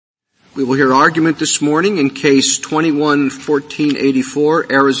We will hear argument this morning in Case 21-1484,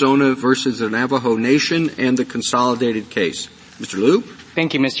 Arizona versus the Navajo Nation, and the consolidated case. Mr. Liu?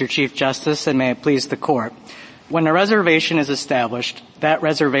 Thank you, Mr. Chief Justice, and may it please the Court. When a reservation is established, that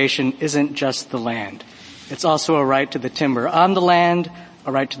reservation isn't just the land. It's also a right to the timber on the land,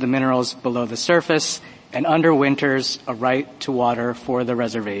 a right to the minerals below the surface, and under winters, a right to water for the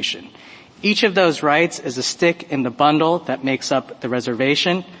reservation. Each of those rights is a stick in the bundle that makes up the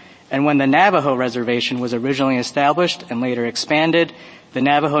reservation. And when the Navajo Reservation was originally established and later expanded, the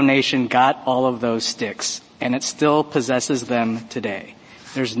Navajo Nation got all of those sticks, and it still possesses them today.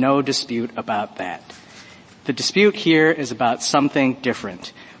 There's no dispute about that. The dispute here is about something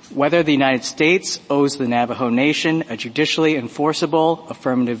different. Whether the United States owes the Navajo Nation a judicially enforceable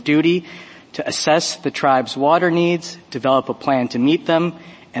affirmative duty to assess the tribe's water needs, develop a plan to meet them,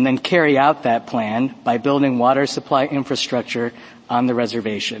 and then carry out that plan by building water supply infrastructure on the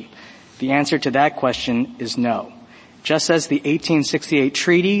reservation. The answer to that question is no. Just as the 1868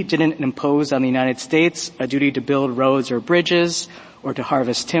 treaty didn't impose on the United States a duty to build roads or bridges, or to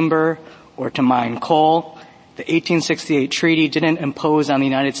harvest timber, or to mine coal, the 1868 treaty didn't impose on the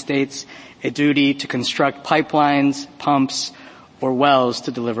United States a duty to construct pipelines, pumps, or wells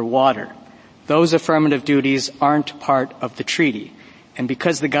to deliver water. Those affirmative duties aren't part of the treaty. And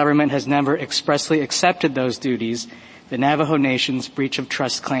because the government has never expressly accepted those duties, the Navajo Nation's breach of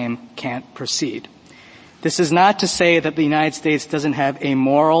trust claim can't proceed. This is not to say that the United States doesn't have a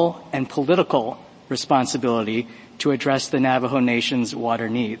moral and political responsibility to address the Navajo Nation's water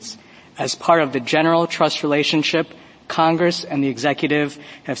needs. As part of the general trust relationship, Congress and the executive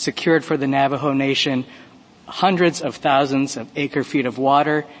have secured for the Navajo Nation hundreds of thousands of acre-feet of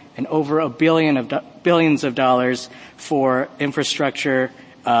water and over billions of dollars for infrastructure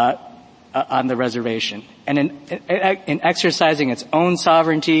on the reservation. And in exercising its own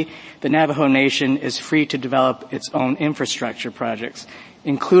sovereignty, the Navajo Nation is free to develop its own infrastructure projects,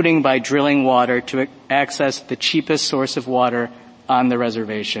 including by drilling water to access the cheapest source of water on the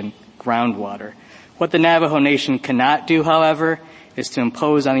reservation, groundwater. What the Navajo Nation cannot do, however, is to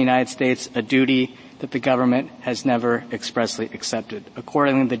impose on the United States a duty that the government has never expressly accepted.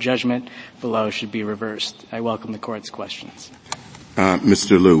 Accordingly, the judgment below should be reversed. I welcome the Court's questions.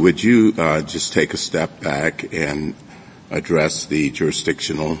 Mr. Liu, would you just take a step back and address the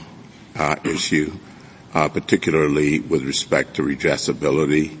jurisdictional issue, particularly with respect to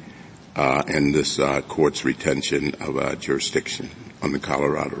redressability and this Court's retention of jurisdiction on the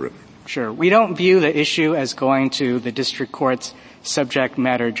Colorado River? Sure. We don't view the issue as going to the district court's subject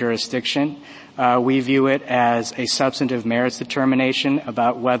matter jurisdiction. We view it as a substantive merits determination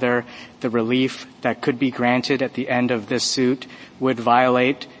about whether the relief that could be granted at the end of this suit would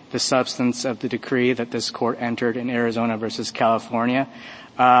violate the substance of the decree that this court entered in Arizona versus California.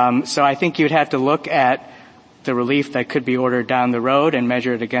 So I think you'd have to look at the relief that could be ordered down the road and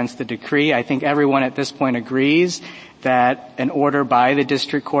measure it against the decree. I think everyone at this point agrees that an order by the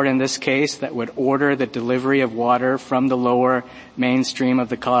district court in this case that would order the delivery of water from the lower mainstream of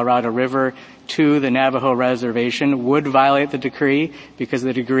the Colorado River to the Navajo Reservation would violate the decree because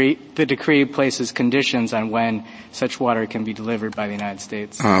the decree places conditions on when such water can be delivered by the United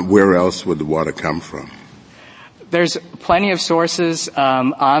States. Where else would the water come from? There's plenty of sources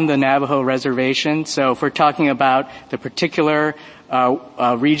on the Navajo Reservation. So if we're talking about the particular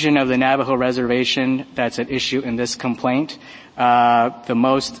region of the Navajo Reservation that's at issue in this complaint, the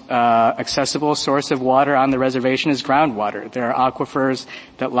most accessible source of water on the reservation is groundwater. There are aquifers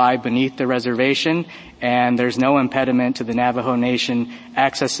that lie beneath the reservation, and there's no impediment to the Navajo Nation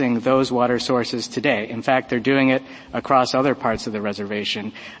accessing those water sources today. In fact, they're doing it across other parts of the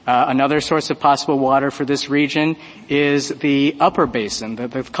reservation. Another source of possible water for this region is the upper basin,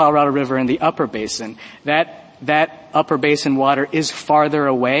 the Colorado River in the upper basin. That upper basin water is farther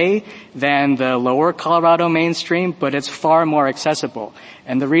away than the lower Colorado mainstream, but it's far more accessible.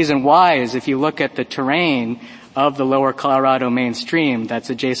 And the reason why is if you look at the terrain of the lower Colorado mainstream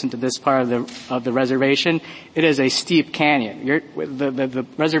that's adjacent to this part of the reservation, it is a steep canyon. The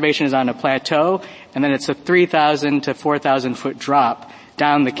reservation is on a plateau, and then it's a 3,000 to 4,000 foot drop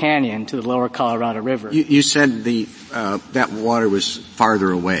down the canyon to the lower Colorado River. You said that water was farther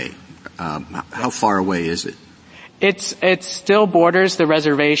away. How far away is it? It still borders the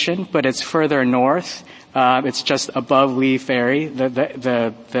reservation, but it's further north. It's just above Lee Ferry.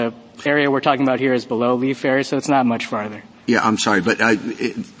 The area we're talking about here is below Lee Ferry, so it's not much farther. Yeah, I'm sorry, but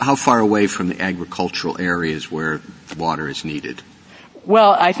how far away from the agricultural areas where water is needed?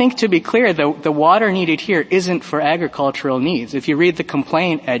 Well, I think to be clear, the water needed here isn't for agricultural needs. If you read the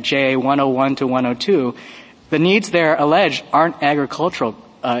complaint at JA 101 to 102, the needs there alleged aren't agricultural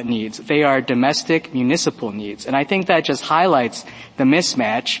needs. They are domestic municipal needs. And I think that just highlights the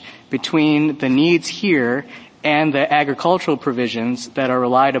mismatch between the needs here and the agricultural provisions that are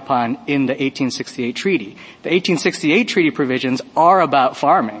relied upon in the 1868 treaty. The 1868 treaty provisions are about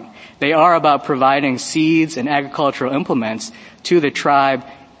farming. They are about providing seeds and agricultural implements to the tribe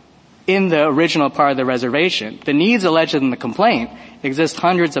in the original part of the reservation. The needs alleged in the complaint exist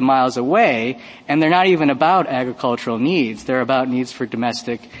hundreds of miles away, and they're not even about agricultural needs. They're about needs for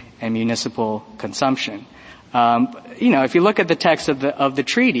domestic and municipal consumption. If you look at the text of the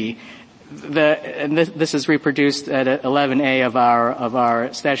treaty, this is reproduced at 11A of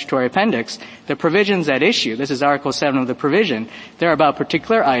our statutory appendix. The provisions at issue, this is Article 7 of the provision, they're about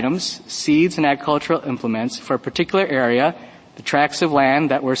particular items, seeds and agricultural implements for a particular area, the tracts of land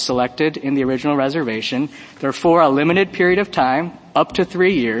that were selected in the original reservation. They're for a limited period of time, up to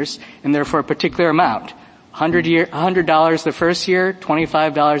 3 years, and they're for a particular amount. $100 the first year,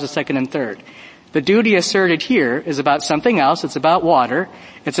 $25 the second and third. The duty asserted here is about something else. It's about water.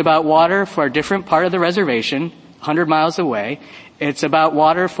 It's about water for a different part of the reservation, 100 miles away. It's about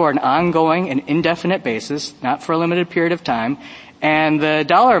water for an ongoing and indefinite basis, not for a limited period of time. And the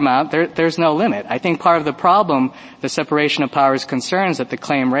dollar amount, there's no limit. I think part of the problem, the separation of powers concerns that the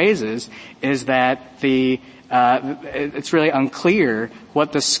claim raises, is that it's really unclear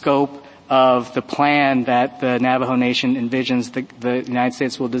what the scope of the plan that the Navajo Nation envisions the United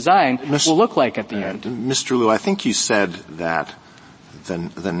States will design will look like at the end. Mr. Liu, I think you said that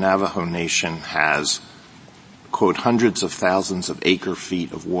the Navajo Nation has, quote, hundreds of thousands of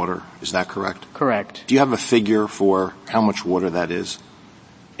acre-feet of water. Is that correct? Correct. Do you have a figure for how much water that is?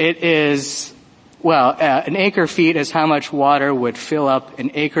 It is, an acre-feet is how much water would fill up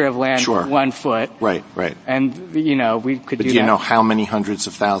an acre of land Sure. 1 foot. Right. And, we could do that. Do you know how many hundreds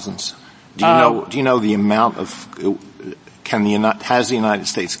of thousands? Do you know the amount of, has the United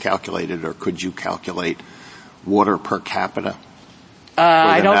States calculated, or could you calculate water per capita?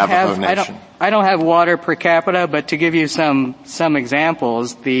 I don't have water per capita, but to give you some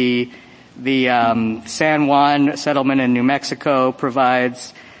examples, the San Juan settlement in New Mexico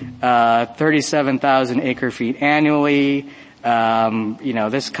provides 37,000 acre-feet annually.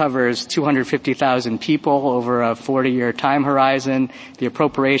 This covers 250,000 people over a 40-year time horizon. The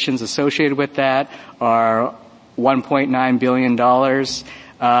appropriations associated with that are $1.9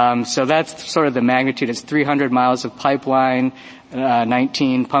 billion. So that's sort of the magnitude. It's 300 miles of pipeline,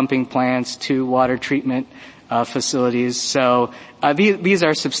 19 pumping plants, 2 water treatment facilities. So these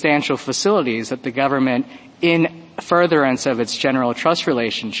are substantial facilities that the government, in furtherance of its general trust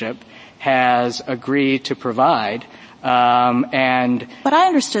relationship, has agreed to provide. But I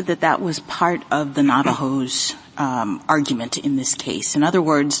understood that was part of the Navajo's argument in this case. In other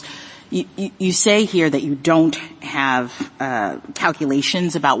words, you say here that you don't have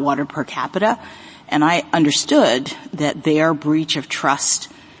calculations about water per capita, and I understood that their breach of trust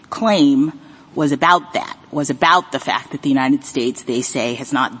claim was about that, was about the fact that the United States, they say,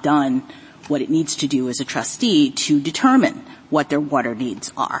 has not done what it needs to do as a trustee to determine what their water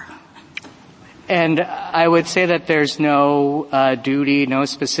needs are. And I would say that there's no no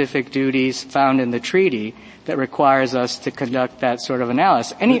specific duties found in the treaty that requires us to conduct that sort of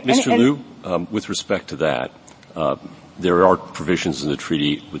analysis. Mr. Liu, with respect to that, there are provisions in the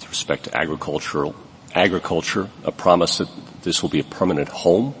treaty with respect to agriculture, a promise that this will be a permanent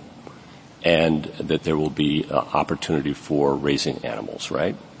home and that there will be opportunity for raising animals,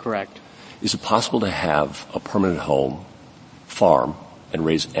 right? Correct. Is it possible to have a permanent home, farm, and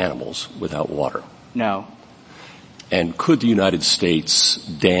raise animals without water? No. And could the United States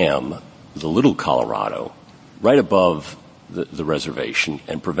dam the Little Colorado right above the reservation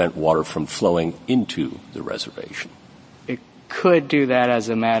and prevent water from flowing into the reservation? It could do that as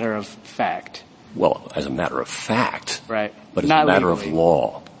a matter of fact. Well, as a matter of fact. Right. But as Not a matter legally. of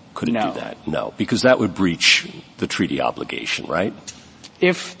law, could it No. do that? No. Because that would breach the treaty obligation, right?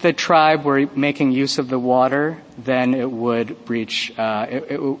 If the tribe were making use of the water, then it would breach,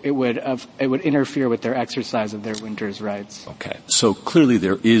 it would interfere with their exercise of their winter's rights. Okay. So clearly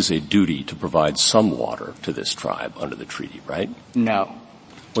there is a duty to provide some water to this tribe under the treaty, right? No.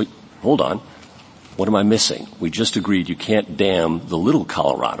 Wait, hold on. What am I missing? We just agreed you can't dam the Little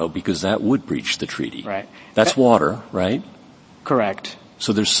Colorado because that would breach the treaty. Right. That's water, right? Correct.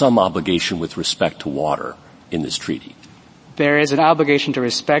 So there's some obligation with respect to water in this treaty. There is an obligation to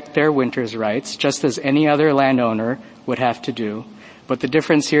respect their winter's rights, just as any other landowner would have to do. But the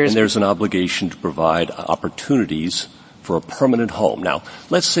difference here is... And there's an obligation to provide opportunities for a permanent home. Now,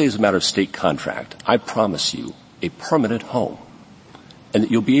 let's say as a matter of state contract, I promise you a permanent home, and that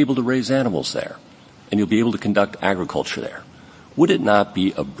you'll be able to raise animals there, and you'll be able to conduct agriculture there. would it not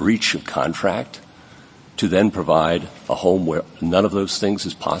be a breach of contract to then provide a home where none of those things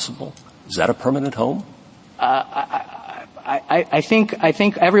is possible? Is that a permanent home? I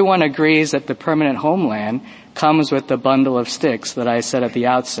think everyone agrees that the permanent homeland comes with the bundle of sticks that I said at the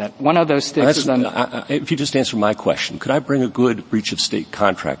outset. One of those sticks is if you just answer my question, could I bring a good breach of state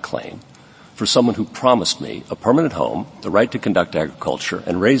contract claim for someone who promised me a permanent home, the right to conduct agriculture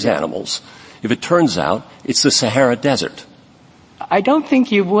and raise animals, if it turns out it's the Sahara Desert? I don't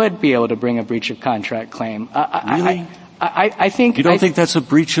think you would be able to bring a breach of contract claim. Really? I think you don't think that's a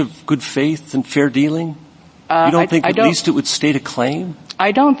breach of good faith and fair dealing? You don't think at least it would state a claim?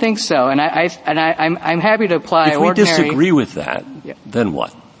 I don't think so, and I'm happy to apply If we disagree with that, then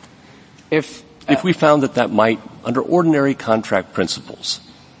what? If we found that might, under ordinary contract principles,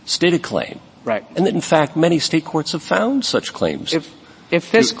 state a claim, right? And that in fact many state courts have found such claims.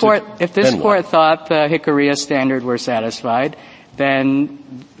 If this court thought the Hickory standard were satisfied, then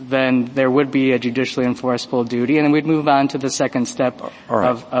there would be a judicially enforceable duty, and then we'd move on to the second step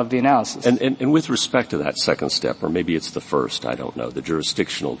of the analysis. And with respect to that second step, or maybe it's the first, I don't know, the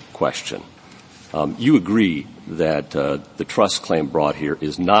jurisdictional question, you agree that the trust claim brought here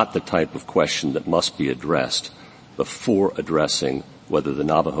is not the type of question that must be addressed before addressing whether the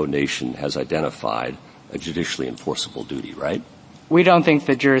Navajo Nation has identified a judicially enforceable duty, right? We don't think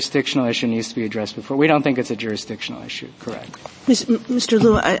the jurisdictional issue needs to be addressed before. We don't think it's a jurisdictional issue, correct. Mr.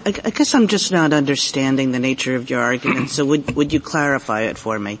 Liu, I guess I'm just not understanding the nature of your argument, so would you clarify it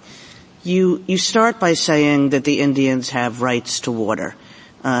for me? You start by saying that the Indians have rights to water,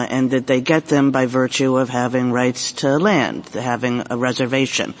 and that they get them by virtue of having rights to land, having a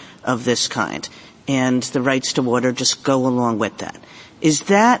reservation of this kind, and the rights to water just go along with that. Is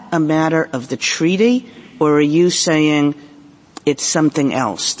that a matter of the treaty, or are you saying it's something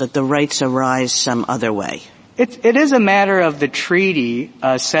else, that the rights arise some other way? It is a matter of the treaty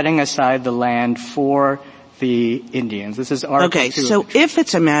setting aside the land for the Indians. This is Article 2. Okay, so if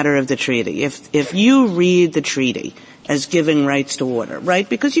it's a matter of the treaty, if you read the treaty as giving rights to water, right?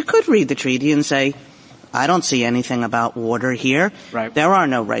 Because you could read the treaty and say, I don't see anything about water here. Right. There are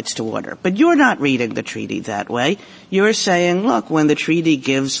no rights to water. But you're not reading the treaty that way. You're saying, look, when the treaty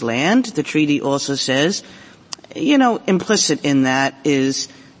gives land, the treaty also says, implicit in that is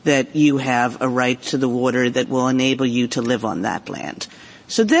that you have a right to the water that will enable you to live on that land.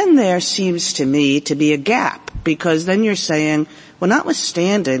 So then there seems to me to be a gap, because then you're saying, well,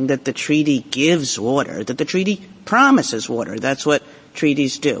 notwithstanding that the treaty gives water, that the treaty promises water, that's what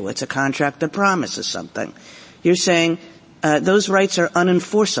treaties do. It's a contract that promises something. You're saying those rights are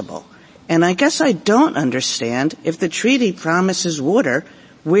unenforceable. And I guess I don't understand, if the treaty promises water,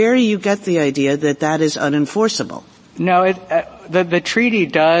 where you get the idea that that is unenforceable. No, the treaty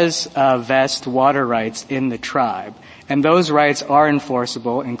does vest water rights in the tribe, and those rights are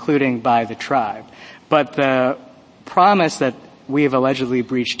enforceable, including by the tribe. But the promise that we have allegedly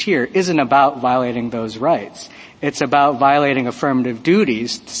breached here isn't about violating those rights. It's about violating affirmative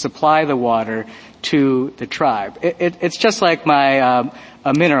duties to supply the water to the tribe. It's just like my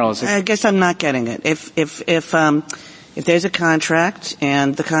minerals. I guess I'm not getting it. If there's a contract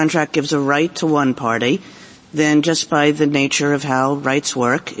and the contract gives a right to one party, then just by the nature of how rights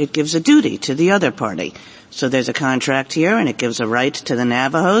work, it gives a duty to the other party. So there's a contract here and it gives a right to the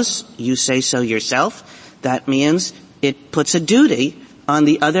Navajos. You say so yourself. That means it puts a duty on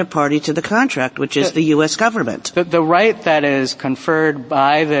the other party to the contract, which is the U.S. government. The right that is conferred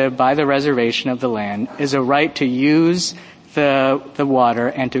by the reservation of the land is a right to use the water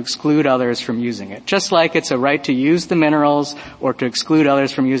and to exclude others from using it. Just like it's a right to use the minerals or to exclude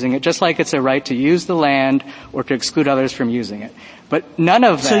others from using it. Just like it's a right to use the land or to exclude others from using it. But none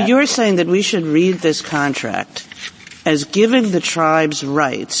of that. So you're saying that we should read this contract as giving the tribes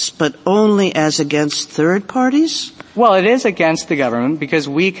rights, but only as against third parties? Well, it is against the government because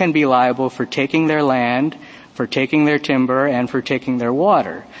we can be liable for taking their land, for taking their timber, and for taking their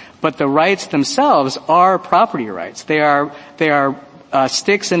water. But the rights themselves are property rights. They are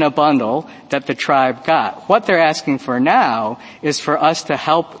sticks in a bundle that the tribe got. What they're asking for now is for us to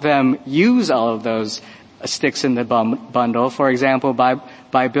help them use all of those sticks in the bundle, for example,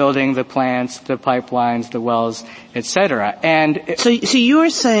 by building the plants, the pipelines, the wells, etc. And so you're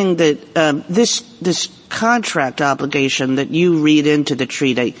saying that this contract obligation that you read into the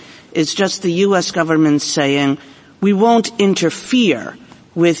treaty is just the U.S. government saying we won't interfere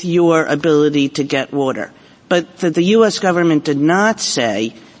with your ability to get water, but that the U.S. government did not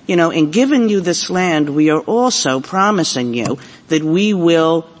say, in giving you this land, we are also promising you that we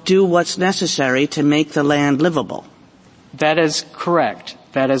will do what's necessary to make the land livable. That is correct.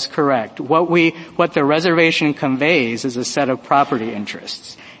 That is correct. What the reservation conveys is a set of property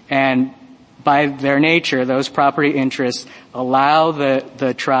interests. And by their nature, those property interests allow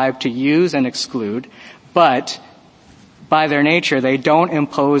the tribe to use and exclude, but by their nature, they don't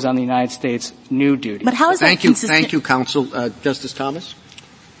impose on the United States new duties. But how is that consistent? Thank you, counsel. Justice Thomas?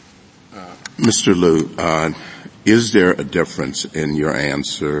 Mr. Liu, is there a difference in your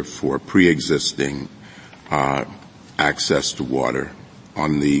answer for pre-existing access to water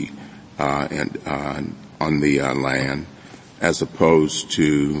on the land as opposed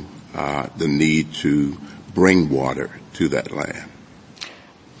to the need to bring water to that land?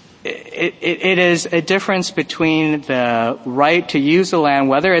 It is a difference between the right to use the land,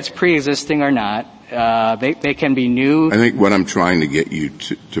 whether it's pre-existing or not. They can be new. I think what I'm trying to get you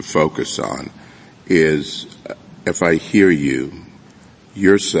to focus on is, if I hear you,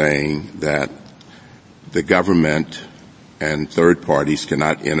 you're saying that the government and third parties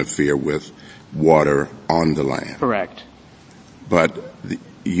cannot interfere with water on the land. Correct. But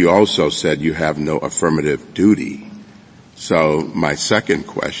you also said you have no affirmative duty. So my second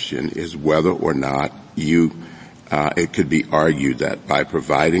question is whether or not it could be argued that by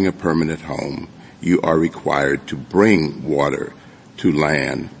providing a permanent home, you are required to bring water to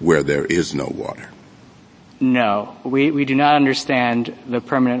land where there is no water. No, we do not understand the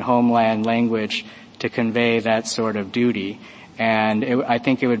permanent homeland language to convey that sort of duty. And I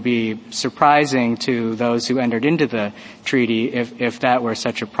think it would be surprising to those who entered into the treaty if that were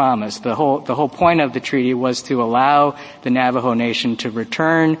such a promise. The whole point of the treaty was to allow the Navajo Nation to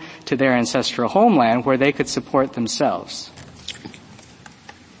return to their ancestral homeland where they could support themselves.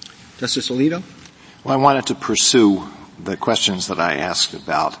 Justice Alito? Well, I wanted to pursue the questions that I asked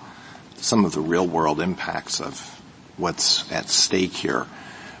about some of the real-world impacts of what's at stake here.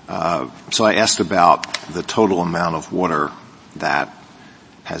 So I asked about the total amount of water that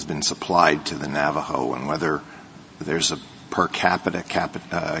has been supplied to the Navajo and whether there's a per capita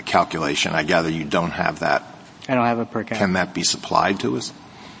calculation. I gather you don't have that. I don't have a per capita. Can that be supplied to us?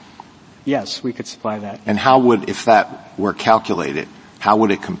 Yes, we could supply that. And if that were calculated, how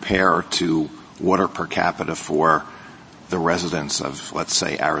would it compare to water per capita for the residents of, let's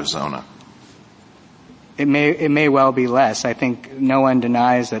say, Arizona? It may well be less. I think no one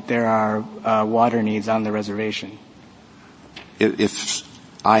denies that there are water needs on the reservation. If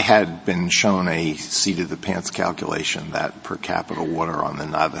I had been shown a seat-of-the-pants calculation that per capita water on the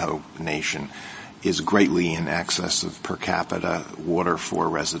Navajo Nation is greatly in excess of per capita water for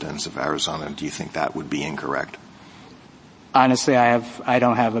residents of Arizona, do you think that would be incorrect? Honestly, I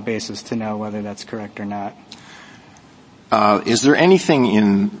don't have a basis to know whether that's correct or not. Is there anything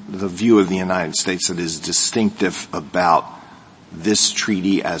in the view of the United States that is distinctive about this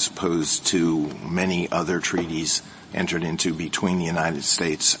treaty as opposed to many other treaties entered into between the United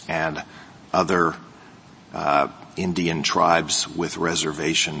States and other Indian tribes with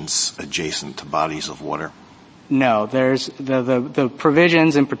reservations adjacent to bodies of water? No, there's the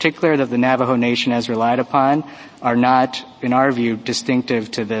provisions in particular that the Navajo Nation has relied upon are not, in our view,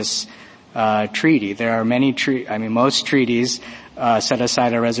 distinctive to this treaty. There are most treaties set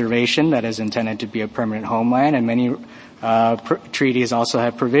aside a reservation that is intended to be a permanent homeland, and many treaties also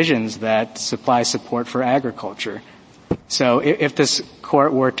have provisions that supply support for agriculture. So if this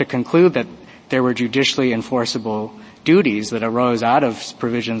court were to conclude that there were judicially enforceable duties that arose out of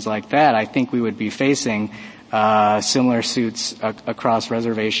provisions like that, I think we would be facing similar suits across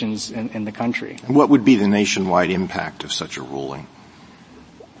reservations in the country. And what would be the nationwide impact of such a ruling?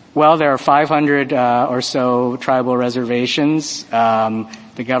 Well, there are 500 or so tribal reservations.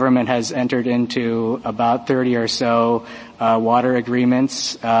 The government has entered into about 30 or so water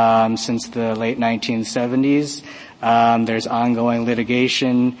agreements since the late 1970s. There's ongoing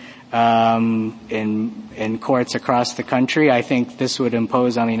litigation in courts across the country. I think this would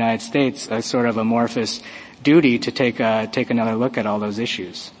impose on the United States a sort of amorphous duty to take another look at all those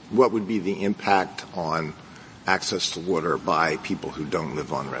issues. What would be the impact on access to water by people who don't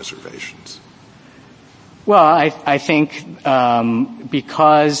live on reservations? Well, I think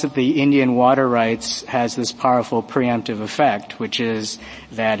because the Indian water rights has this powerful preemptive effect, which is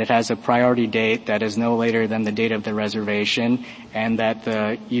that it has a priority date that is no later than the date of the reservation, and that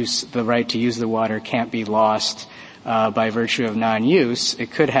the right to use the water can't be lost by virtue of non-use,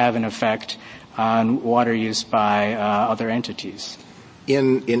 it could have an effect on water use by other entities.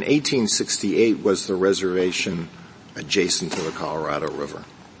 In 1868, was the reservation adjacent to the Colorado River?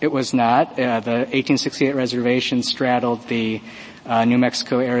 It was not. The 1868 reservation straddled the New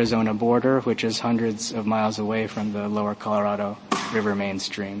Mexico-Arizona border, which is hundreds of miles away from the lower Colorado River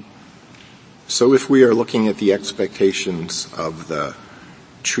mainstream. So if we are looking at the expectations of the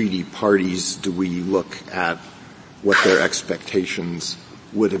treaty parties do we look at what their expectations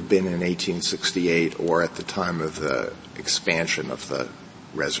would have been in 1868 or at the time of the expansion of the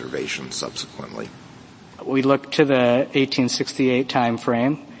reservation subsequently? We look to the 1868 time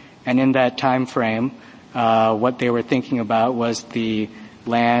frame, and in that time frame, what they were thinking about was the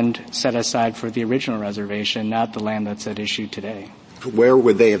land set aside for the original reservation, not the land that's at issue today. Where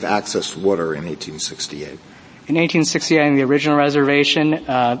would they have accessed water in 1868? In 1868, in the original reservation,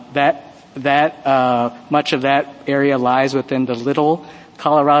 much of that area lies within the Little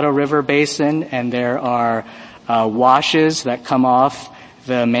Colorado River Basin, and there are washes that come off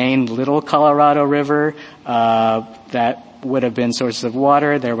the main Little Colorado River that would have been sources of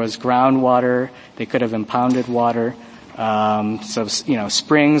water. There was groundwater. They could have impounded water.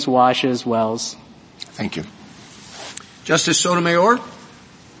 Springs, washes, wells. Thank you. Justice Sotomayor?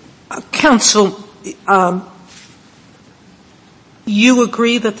 Counsel, you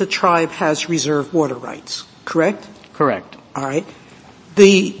agree that the tribe has reserved water rights, correct? Correct. All right.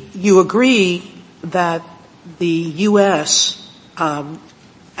 You agree that the U.S.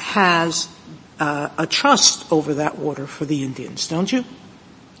 has a trust over that water for the Indians, don't you?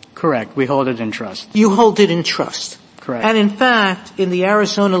 Correct. We hold it in trust. You hold it in trust. Correct. And in fact, in the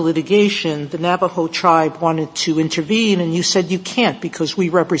Arizona litigation, the Navajo tribe wanted to intervene, and you said you can't because we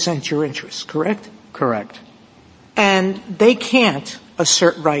represent your interests, correct? Correct. And they can't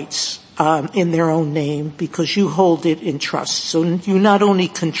assert rights in their own name because you hold it in trust. So you not only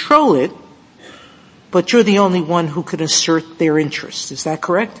control it, but you're the only one who can assert their interests. Is that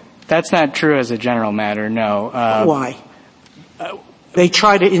correct? That's not true as a general matter, no. Why? They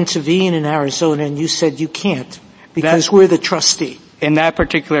try to intervene in Arizona, and you said you can't because we're the trustee. In that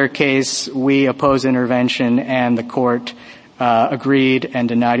particular case, we oppose intervention, and the court agreed and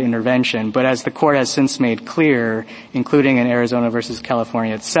denied intervention. But as the court has since made clear, including in Arizona versus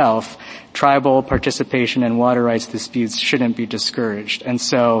California itself, tribal participation in water rights disputes shouldn't be discouraged. And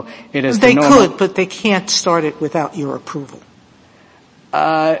so it is They could, but they can't start it without your approval.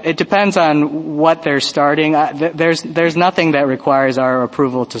 It depends on what they're starting. There's nothing that requires our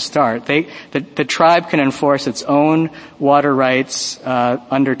approval to start. The tribe can enforce its own water rights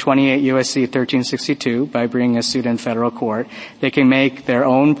under 28 U.S.C. 1362 by bringing a suit in federal court. They can make their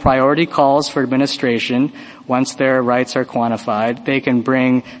own priority calls for administration once their rights are quantified. They can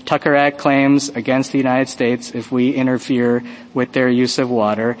bring Tucker Act claims against the United States if we interfere with their use of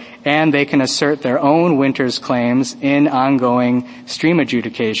water, and they can assert their own winters claims in ongoing stream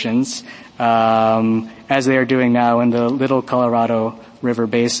adjudications, as they are doing now in the Little Colorado River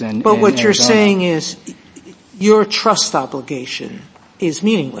Basin. But what you're Arizona. saying is your trust obligation is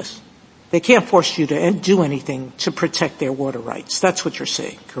meaningless. They can't force you to do anything to protect their water rights. That's what you're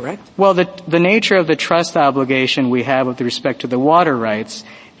saying, correct? Well, the nature of the trust obligation we have with respect to the water rights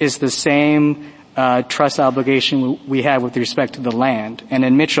is the same trust obligation we have with respect to the land. And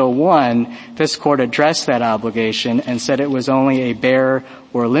in Mitchell 1, this court addressed that obligation and said it was only a bare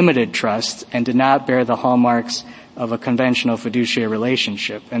or limited trust and did not bear the hallmarks of a conventional fiduciary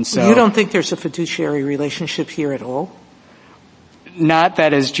relationship. And so you don't think there's a fiduciary relationship here at all? Not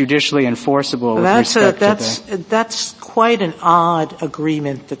that is judicially enforceable with respect to That's quite an odd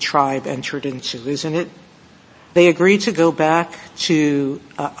agreement the tribe entered into, isn't it? They agreed to go back to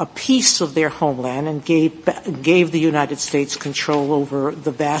a piece of their homeland and gave the United States control over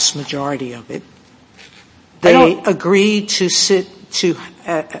the vast majority of it. They agreed to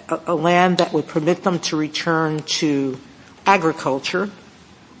a land that would permit them to return to agriculture.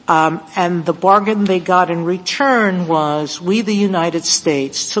 And the bargain they got in return was, we, the United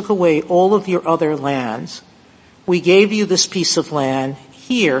States, took away all of your other lands. We gave you this piece of land.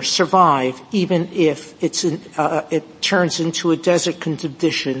 Here, survive, even if it turns into a desert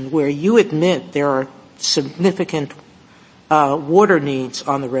condition where you admit there are significant water needs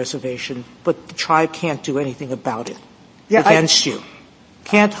on the reservation, but the tribe can't do anything about it against you.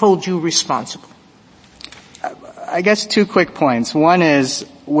 Can't hold you responsible. I guess two quick points. One is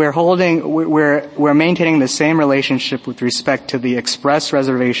we're maintaining the same relationship with respect to the express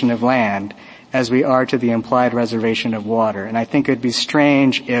reservation of land as we are to the implied reservation of water. And I think it would be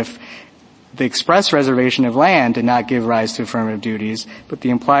strange if the express reservation of land did not give rise to affirmative duties, but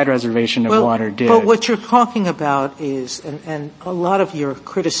the implied reservation of water did. But what you're talking about is, and a lot of your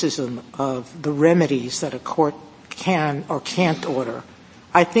criticism of the remedies that a court can or can't order,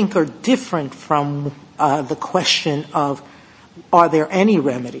 I think are different from the question of, are there any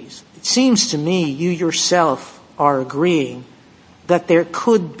remedies? It seems to me you yourself are agreeing that there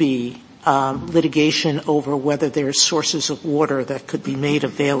could be litigation over whether there are sources of water that could be made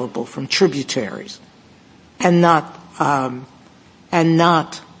available from tributaries, and not and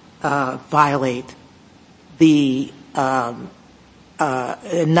not violate the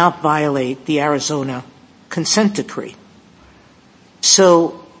Arizona consent decree.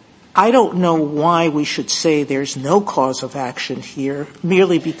 So I don't know why we should say there's no cause of action here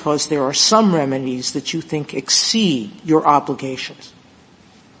merely because there are some remedies that you think exceed your obligations.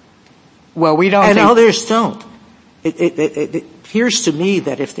 Well, we don't and think others don't. It appears to me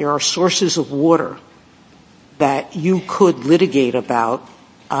that if there are sources of water that you could litigate about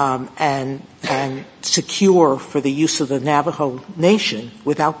and secure for the use of the Navajo Nation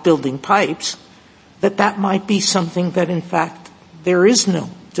without building pipes, that might be something that, in fact, there is no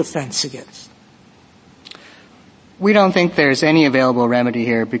defense against. We don't think there's any available remedy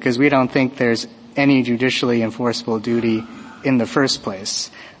here because we don't think there's any judicially enforceable duty in the first place.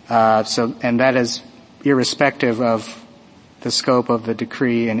 And that is irrespective of the scope of the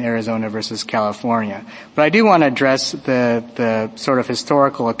decree in Arizona versus California. But I do want to address the sort of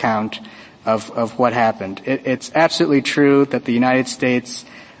historical account of what happened. It's absolutely true that the United States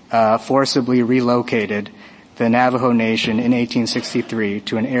forcibly relocated the Navajo Nation in 1863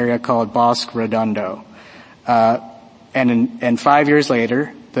 to an area called Bosque Redondo. And 5 years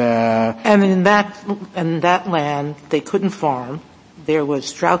later, And in that land, they couldn't farm. There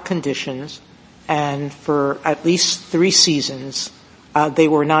was drought conditions, and for at least 3 seasons, they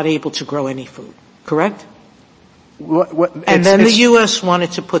were not able to grow any food. Correct? And then the U.S.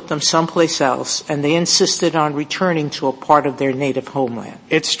 wanted to put them someplace else, and they insisted on returning to a part of their native homeland.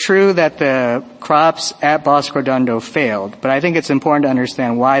 It's true that the crops at Bosque Redondo failed, but I think it's important to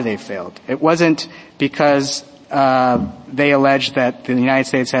understand why they failed. It wasn't because they alleged that the United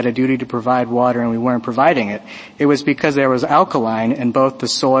States had a duty to provide water and we weren't providing it. It was because there was alkaline in both the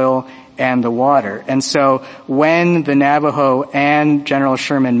soil and the water. And so when the Navajo and General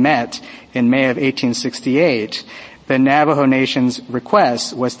Sherman met in May of 1868, the Navajo Nation's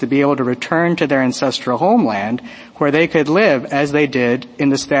request was to be able to return to their ancestral homeland where they could live as they did in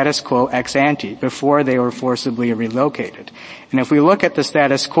the status quo ex ante before they were forcibly relocated. And if we look at the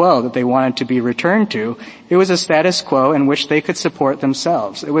status quo that they wanted to be returned to, it was a status quo in which they could support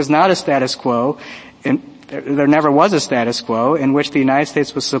themselves. It was not a status quo, there never was a status quo in which the United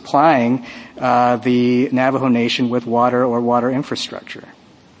States was supplying the Navajo Nation with water or water infrastructure.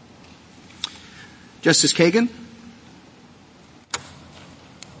 Justice Kagan?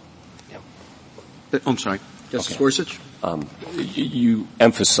 I'm sorry. Justice Gorsuch? You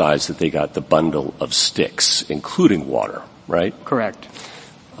emphasize that they got the bundle of sticks, including water, right? Correct.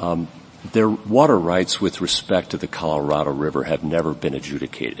 Their water rights with respect to the Colorado River have never been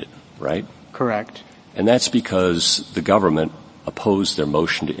adjudicated, right? Correct. And that's because the government opposed their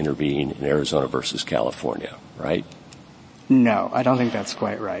motion to intervene in Arizona versus California, right? No, I don't think that's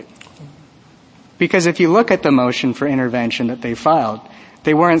quite right. Because if you look at the motion for intervention that they filed,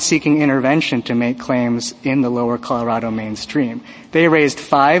 they weren't seeking intervention to make claims in the lower Colorado mainstream. They raised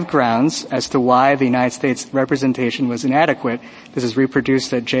 5 grounds as to why the United States representation was inadequate. This is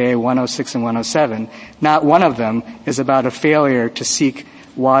reproduced at JA 106 and 107. Not one of them is about a failure to seek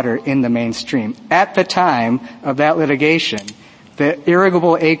water in the mainstream. At the time of that litigation, the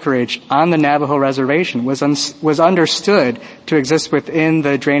irrigable acreage on the Navajo Reservation was understood to exist within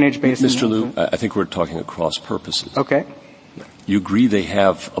the drainage basin. Mr. Liu, I think we're talking across purposes. Okay. You agree they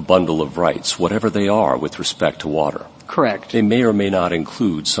have a bundle of rights, whatever they are, with respect to water. Correct. They may or may not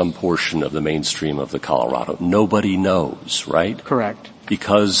include some portion of the mainstream of the Colorado. Nobody knows, right? Correct.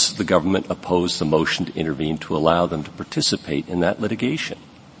 Because the government opposed the motion to intervene to allow them to participate in that litigation.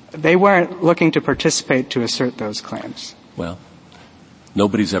 They weren't looking to participate to assert those claims. Well,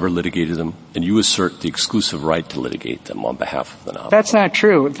 nobody's ever litigated them, and you assert the exclusive right to litigate them on behalf of the Navajo. That's not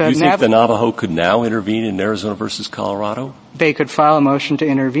true. Do you think the Navajo could now intervene in Arizona versus Colorado? They could file a motion to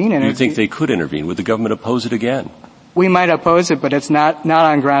intervene. You think they could intervene? Would the government oppose it again? We might oppose it, but it's not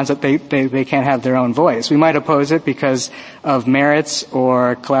on grounds that they can't have their own voice. We might oppose it because of merits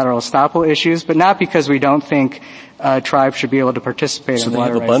or collateral estoppel issues, but not because we don't think tribes should be able to participate in water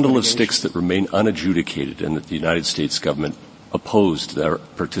rights. So they have a bundle of sticks that remain unadjudicated and that the United States government opposed their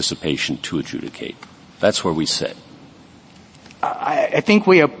participation to adjudicate. That's where we sit. I think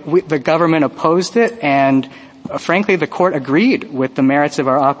the government opposed it, and frankly, the court agreed with the merits of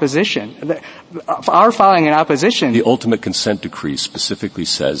our opposition. Our filing an opposition. The ultimate consent decree specifically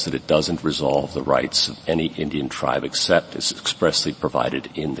says that it doesn't resolve the rights of any Indian tribe except as expressly provided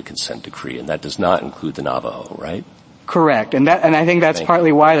in the consent decree, and that does not include the Navajo, right? Correct, and I think that's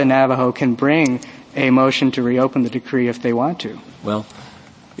partly why the Navajo can bring a motion to reopen the decree if they want to. Well,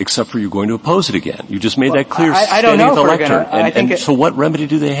 except for you're going to oppose it again. You just made that clear I don't know standing at the lectern. So what remedy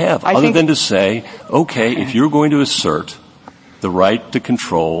do they have other than to say, okay, if you're going to assert the right to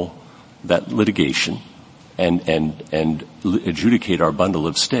control that litigation and adjudicate our bundle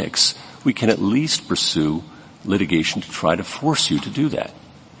of sticks, we can at least pursue litigation to try to force you to do that.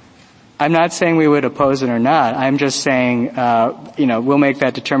 I'm not saying we would oppose it or not. I'm just saying, we'll make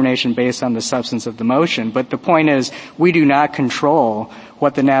that determination based on the substance of the motion. But the point is, we do not control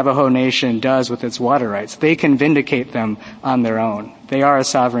what the Navajo Nation does with its water rights. They can vindicate them on their own. They are a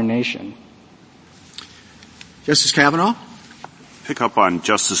sovereign nation. Justice Kavanaugh? Pick up on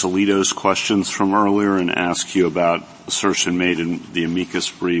Justice Alito's questions from earlier and ask you about assertion made in the amicus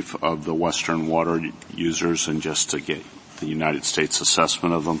brief of the Western water users, and just to get the United States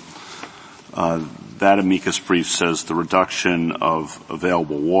assessment of them. That amicus brief says the reduction of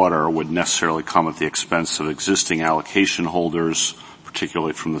available water would necessarily come at the expense of existing allocation holders,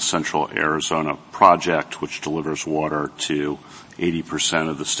 particularly from the Central Arizona Project, which delivers water to 80%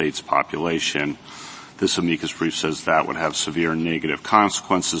 of the state's population. This amicus brief says that would have severe negative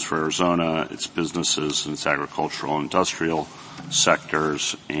consequences for Arizona, its businesses, and its agricultural and industrial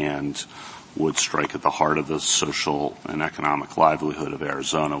sectors, and would strike at the heart of the social and economic livelihood of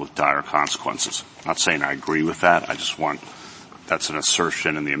Arizona with dire consequences. I'm not saying I agree with that. That's an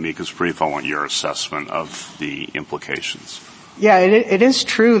assertion in the amicus brief. I want your assessment of the implications. Yeah, it is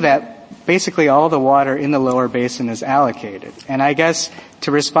true that basically all the water in the lower basin is allocated. And I guess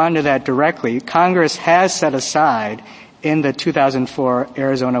to respond to that directly, Congress has set aside in the 2004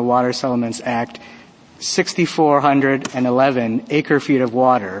 Arizona Water Settlements Act 6,411 acre-feet of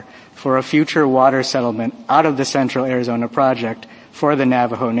water for a future water settlement out of the Central Arizona Project for the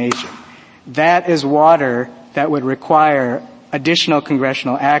Navajo Nation. That is water that would require additional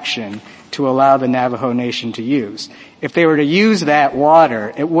congressional action to allow the Navajo Nation to use. If they were to use that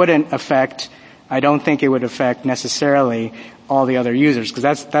water, I don't think it would affect necessarily all the other users,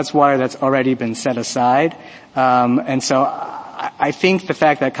 because that's water that's already been set aside. And so I think the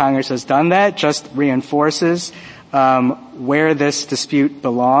fact that Congress has done that just reinforces where this dispute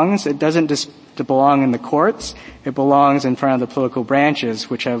belongs. It doesn't belong in the courts. It belongs in front of the political branches,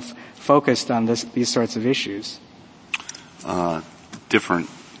 which have focused on these sorts of issues. Different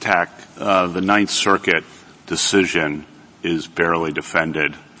tack. The Ninth Circuit decision is barely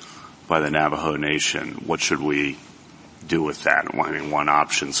defended by the Navajo Nation. What should we do with that? I mean, one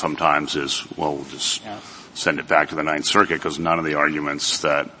option sometimes is, we'll just send it back to the Ninth Circuit, because none of the arguments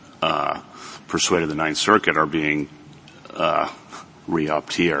that persuaded the Ninth Circuit are being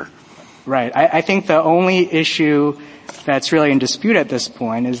re-upped here. Right. I think the only issue that's really in dispute at this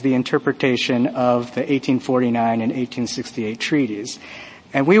point is the interpretation of the 1849 and 1868 treaties.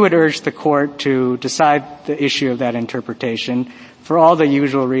 And we would urge the court to decide the issue of that interpretation for all the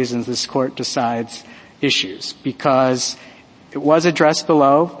usual reasons this court decides issues, because it was addressed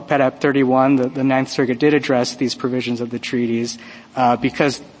below, Pet 31, the Ninth Circuit did address these provisions of the treaties,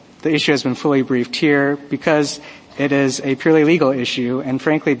 because the issue has been fully briefed here, because it is a purely legal issue, and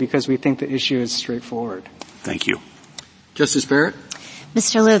frankly, because we think the issue is straightforward. Thank you. Justice Barrett?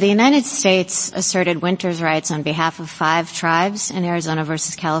 Mr. Liu, the United States asserted winters' rights on behalf of 5 tribes in Arizona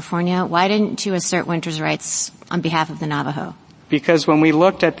versus California. Why didn't you assert winters' rights on behalf of the Navajo? Because when we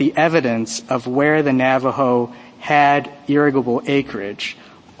looked at the evidence of where the Navajo had irrigable acreage,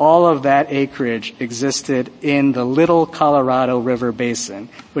 all of that acreage existed in the Little Colorado River Basin,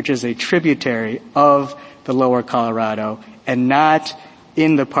 which is a tributary of the Lower Colorado, and not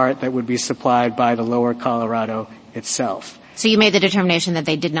in the part that would be supplied by the Lower Colorado itself. So you made the determination that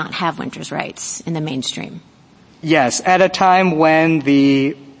they did not have winters' rights in the mainstream? Yes, at a time when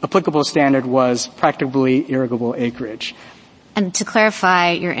the applicable standard was practically irrigable acreage. And to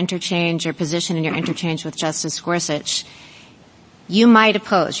clarify your position and your interchange with Justice Gorsuch, you might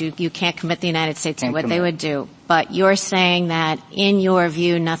oppose, you can't commit the United States to what they would do, but you're saying that in your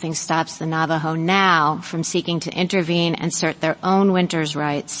view nothing stops the Navajo now from seeking to intervene and assert their own winters'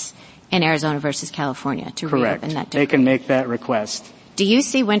 rights in Arizona versus California to reopen that decree. They can make that request. Do you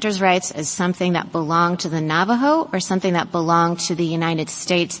see winters' rights as something that belong to the Navajo or something that belong to the United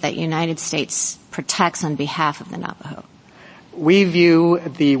States that United States protects on behalf of the Navajo? We view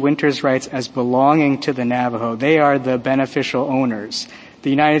the winters' rights as belonging to the Navajo. They are the beneficial owners. The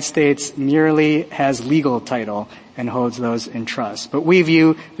United States merely has legal title and holds those in trust. But we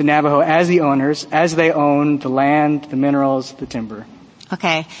view the Navajo as the owners, as they own the land, the minerals, the timber.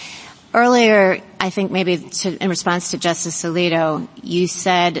 Okay. Earlier, I think maybe in response to Justice Alito, you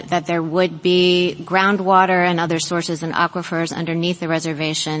said that there would be groundwater and other sources and aquifers underneath the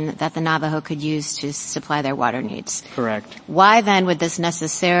reservation that the Navajo could use to supply their water needs. Correct. Why then would this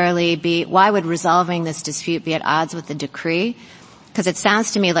necessarily why would resolving this dispute be at odds with the decree? Because it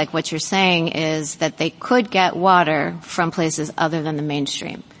sounds to me like what you're saying is that they could get water from places other than the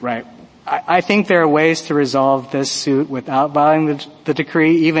mainstream. Right. I think there are ways to resolve this suit without violating the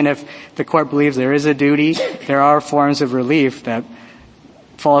decree. Even if the court believes there is a duty, there are forms of relief that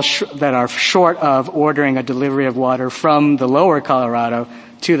that are short of ordering a delivery of water from the lower Colorado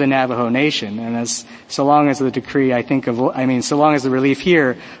to the Navajo Nation. And so long as the decree, so long as the relief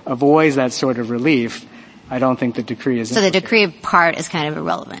here avoids that sort of relief, I don't think the decree is. So the decree part is kind of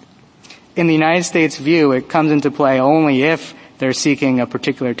irrelevant. In the United States view, it comes into play only if they're seeking a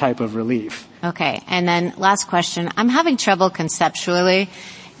particular type of relief. Okay. And then last question. I'm having trouble conceptually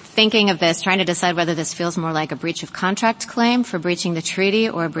thinking of this, trying to decide whether this feels more like a breach of contract claim for breaching the treaty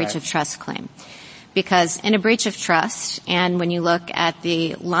or a breach of trust claim. Because in a breach of trust, and when you look at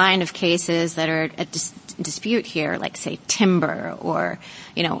the line of cases that are at dispute here, like say timber or,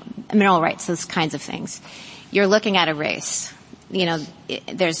 mineral rights, those kinds of things, you're looking at a race.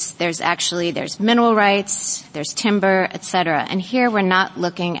 There's mineral rights, there's timber, et cetera. And here we're not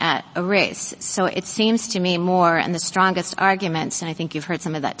looking at a race. So it seems to me more, and the strongest arguments, and I think you've heard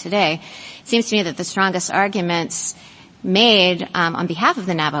some of that today, it seems to me that the strongest arguments made on behalf of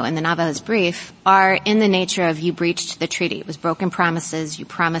the Navajo in the Navajo's brief are in the nature of you breached the treaty. It was broken promises. You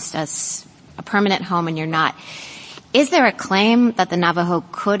promised us a permanent home and you're not. Is there a claim that the Navajo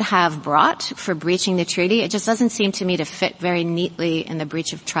could have brought for breaching the treaty? It just doesn't seem to me to fit very neatly in the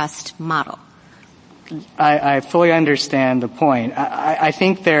breach of trust model. I fully understand the point. I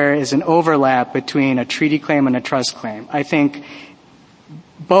think there is an overlap between a treaty claim and a trust claim. I think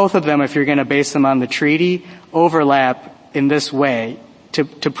both of them, if you're going to base them on the treaty, overlap in this way. To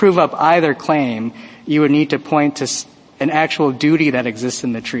prove up either claim, you would need to point to an actual duty that exists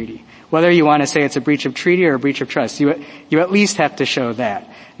in the treaty. Whether you want to say it's a breach of treaty or a breach of trust, you at least have to show that.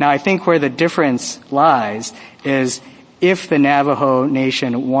 Now, I think where the difference lies is if the Navajo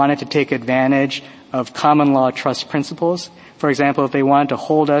Nation wanted to take advantage of common law trust principles, for example, if they wanted to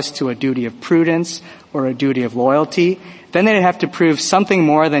hold us to a duty of prudence or a duty of loyalty, then they'd have to prove something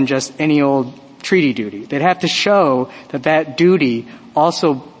more than just any old treaty duty. They'd have to show that that duty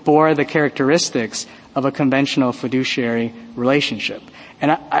also bore the characteristics of a conventional fiduciary relationship.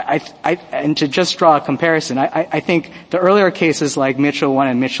 And and to just draw a comparison, I think the earlier cases like Mitchell 1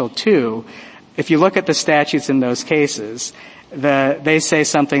 and Mitchell 2, if you look at the statutes in those cases, they say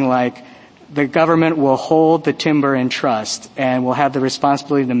something like the government will hold the timber in trust and will have the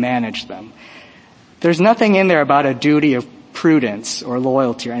responsibility to manage them. There's nothing in there about a duty of prudence or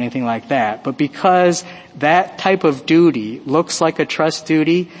loyalty or anything like that. But because that type of duty looks like a trust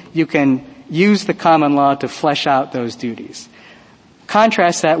duty, you can use the common law to flesh out those duties.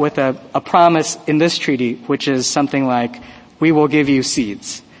 Contrast that with a promise in this treaty, which is something like, we will give you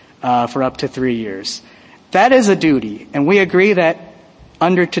seeds for up to 3 years. That is a duty, and we agree that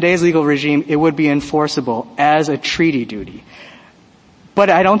under today's legal regime, it would be enforceable as a treaty duty. But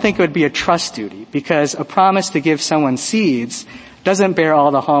I don't think it would be a trust duty, because a promise to give someone seeds doesn't bear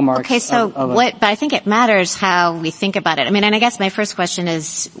all the hallmarks. Okay, so but I think it matters how we think about it. I mean, and I guess my first question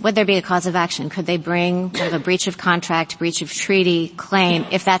is, would there be a cause of action? Could they bring kind of a breach of contract, breach of treaty claim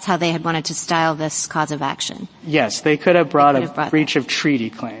if that's how they had wanted to style this cause of action? Yes, they could have brought a breach of treaty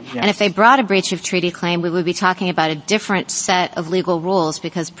claim. Yes. And if they brought a breach of treaty claim, we would be talking about a different set of legal rules,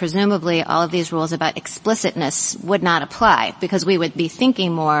 because presumably all of these rules about explicitness would not apply, because we would be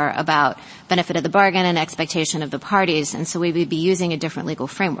thinking more about benefit of the bargain and expectation of the parties, and so we would be using a different legal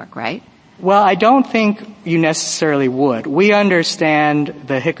framework, right? Well, I don't think you necessarily would. We understand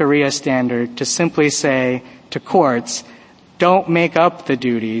the Hickory standard to simply say to courts, don't make up the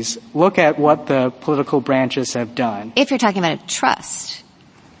duties, look at what the political branches have done. If you're talking about a trust.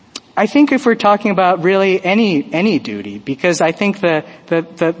 I think if we're talking about really any duty, because I think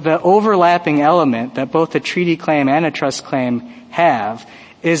the overlapping element that both a treaty claim and a trust claim have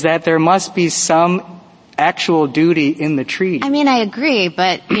is that there must be some actual duty in the treaty. I mean, I agree,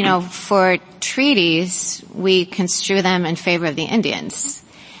 but, for treaties, we construe them in favor of the Indians.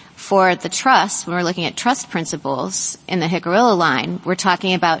 For the trust, when we're looking at trust principles in the Hickorilla line, we're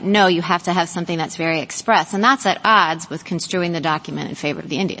talking about, no, you have to have something that's very express, and that's at odds with construing the document in favor of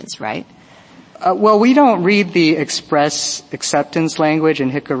the Indians, right? Well, we don't read the express acceptance language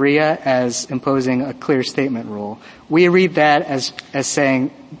in Hickoria as imposing a clear statement rule. We read that as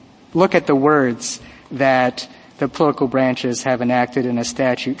saying, look at the words that the political branches have enacted in a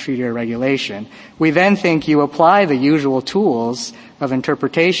statute, treaty, or regulation. We then think you apply the usual tools of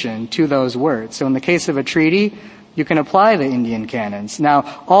interpretation to those words. So in the case of a treaty, you can apply the Indian canons.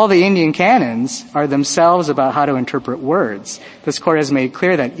 Now, all the Indian canons are themselves about how to interpret words. This Court has made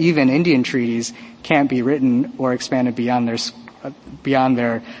clear that even Indian treaties can't be written or expanded beyond their beyond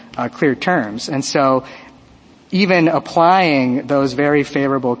their clear terms. And so even applying those very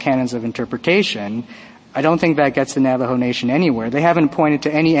favorable canons of interpretation, I don't think that gets the Navajo Nation anywhere. They haven't pointed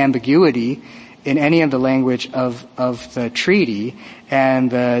to any ambiguity in any of the language of the treaty,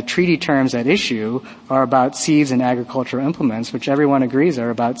 and the treaty terms at issue are about seeds and agricultural implements, which everyone agrees are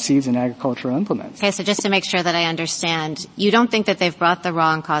about seeds and agricultural implements. Okay, so just to make sure that I understand, you don't think that they've brought the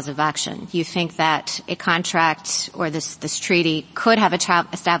wrong cause of action. You think that a contract or this treaty could have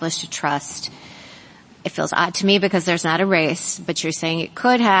established a trust. It feels odd to me because there's not a race, but you're saying it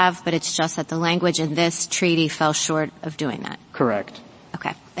could have, but it's just that the language in this treaty fell short of doing that. Correct.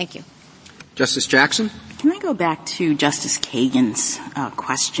 Okay, thank you. Justice Jackson? Can I go back to Justice Kagan's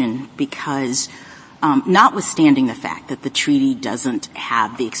question? Because notwithstanding the fact that the treaty doesn't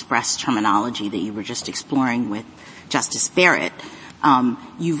have the express terminology that you were just exploring with Justice Barrett,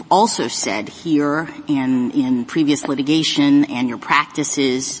 you've also said here and in previous litigation and your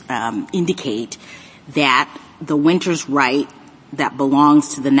practices indicate that the winter's right that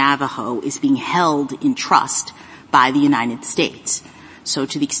belongs to the Navajo is being held in trust by the United States. So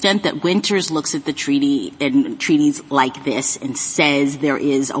to the extent that Winters looks at the treaty and treaties like this and says there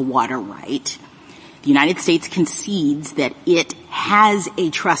is a water right, the United States concedes that it has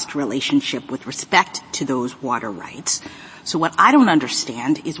a trust relationship with respect to those water rights. So what I don't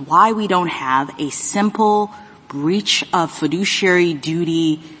understand is why we don't have a simple breach of fiduciary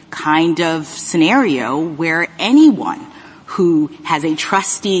duty kind of scenario where anyone who has a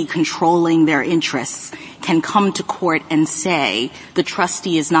trustee controlling their interests can come to court and say the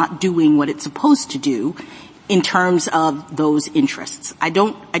trustee is not doing what it's supposed to do in terms of those interests. I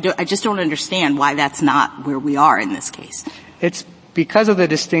just don't understand why that's not where we are in this case. It's because of the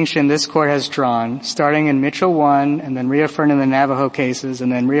distinction this court has drawn, starting in Mitchell 1 and then reaffirmed in the Navajo cases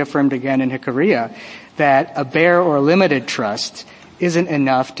and then reaffirmed again in Hickorea, that a bare or limited trust isn't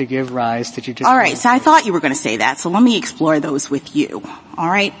enough to give rise to judicial. All right, so I thought you were going to say that, so let me explore those with you. All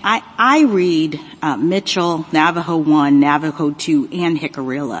right, I read Mitchell, Navajo 1, Navajo 2, and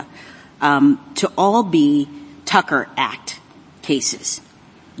Hickorea to all be Tucker Act cases.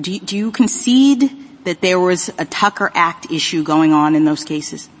 Do you concede that there was a Tucker Act issue going on in those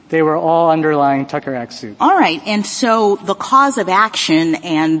cases? They were all underlying Tucker Act suits. All right, and so the cause of action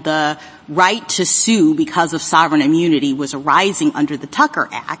and the right to sue because of sovereign immunity was arising under the Tucker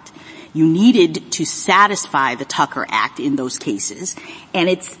Act. You needed to satisfy the Tucker Act in those cases, and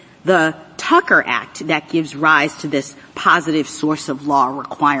it's the Tucker Act that gives rise to this positive source of law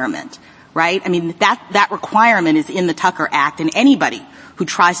requirement, right? I mean, that requirement is in the Tucker Act, and anybody who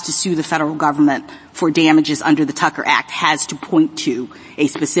tries to sue the federal government for damages under the Tucker Act has to point to a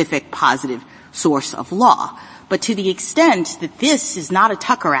specific positive source of law. But to the extent that this is not a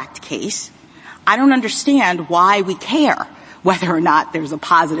Tucker Act case, I don't understand why we care whether or not there's a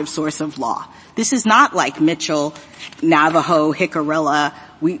positive source of law. This is not like Mitchell, Navajo, Hickorea.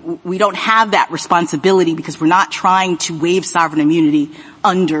 We don't have that responsibility because we're not trying to waive sovereign immunity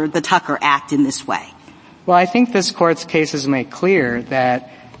under the Tucker Act in this way. Well, I think this court's cases make clear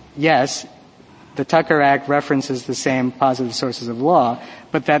that, yes, the Tucker Act references the same positive sources of law,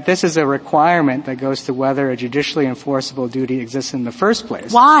 but that this is a requirement that goes to whether a judicially enforceable duty exists in the first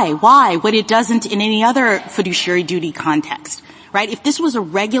place. Why? When it doesn't in any other fiduciary duty context, right? If this was a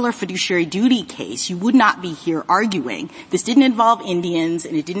regular fiduciary duty case, you would not be here arguing. This didn't involve Indians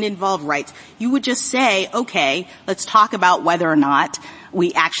and it didn't involve rights. You would just say, okay, let's talk about whether or not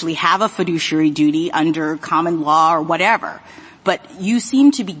we actually have a fiduciary duty under common law or whatever. But you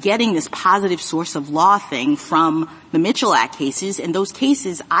seem to be getting this positive source of law thing from the Mitchell Act cases, and those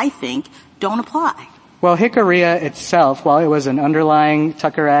cases, I think, don't apply. Well, Hickorea itself, while it was an underlying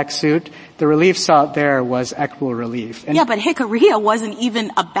Tucker Act suit, the relief sought there was equitable relief. Yeah, but Hickorea wasn't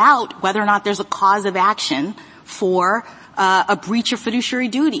even about whether or not there's a cause of action for a breach of fiduciary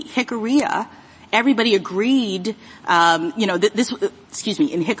duty. Hickorea, everybody agreed, in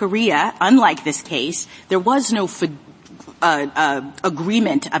Hickorea, unlike this case, there was no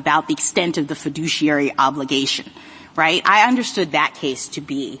agreement about the extent of the fiduciary obligation, right? I understood that case to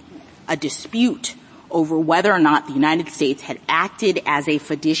be a dispute over whether or not the United States had acted as a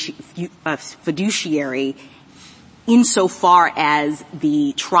fiduciary insofar as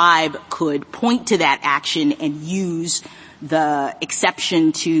the tribe could point to that action and use the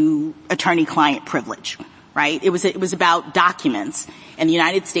exception to attorney-client privilege, right? It was about documents. And the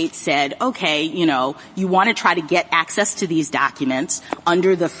United States said, okay, you want to try to get access to these documents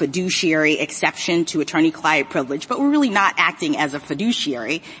under the fiduciary exception to attorney-client privilege, but we're really not acting as a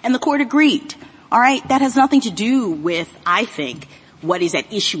fiduciary. And the court agreed. All right? That has nothing to do with, I think, what is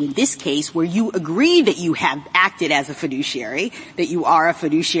at issue in this case, where you agree that you have acted as a fiduciary, that you are a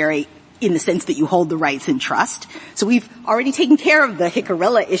fiduciary in the sense that you hold the rights in trust. So we've already taken care of the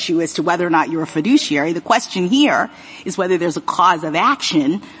Hickorilla issue as to whether or not you're a fiduciary. The question here is whether there's a cause of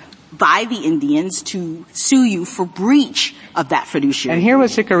action by the Indians to sue you for breach of that fiduciary. And here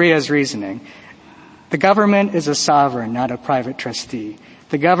was Hickorita's reasoning. The government is a sovereign, not a private trustee.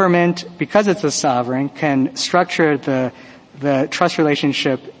 The government, because it's a sovereign, can structure the trust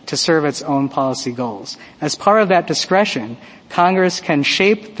relationship to serve its own policy goals. As part of that discretion, Congress can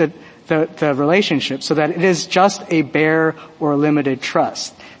shape the relationship so that it is just a bare or limited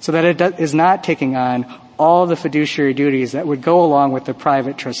trust, so that it is not taking on all the fiduciary duties that would go along with the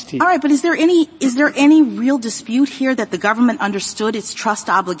private trustee. All right, but is there any real dispute here that the government understood its trust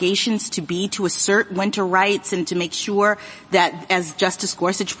obligations to be to assert winter rights and to make sure that, as Justice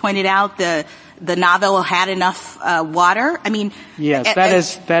Gorsuch pointed out, the Navajo had enough water? I mean, yes,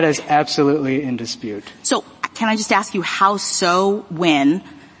 that is absolutely in dispute. So, can I just ask you how so when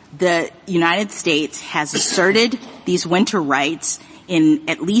the United States has asserted these winter rights in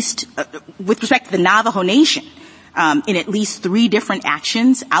at least, with respect to the Navajo Nation, in at least 3 different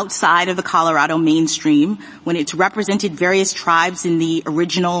actions outside of the Colorado mainstream, when it's represented various tribes in the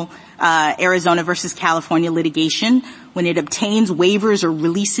original Arizona versus California litigation, when it obtains waivers or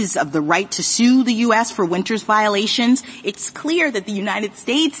releases of the right to sue the U.S. for winters violations, it's clear that the United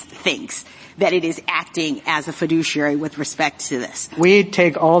States thinks that it is acting as a fiduciary with respect to this. We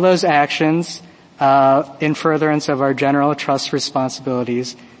take all those actions in furtherance of our general trust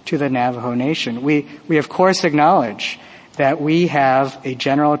responsibilities to the Navajo Nation. We of course acknowledge that we have a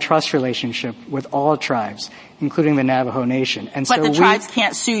general trust relationship with all tribes, including the Navajo Nation. And but the tribes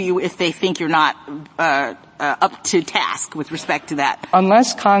can't sue you if they think you're not up to task with respect to that.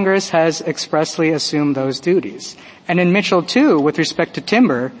 Unless Congress has expressly assumed those duties. And in Mitchell 2, with respect to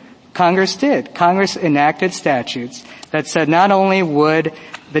timber, Congress did. Congress enacted statutes that said not only would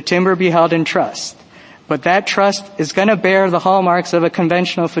the timber be held in trust, but that trust is going to bear the hallmarks of a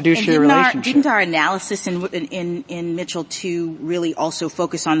conventional fiduciary relationship. Didn't our analysis in Mitchell 2 really also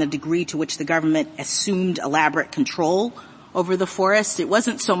focus on the degree to which the government assumed elaborate control over the forest? It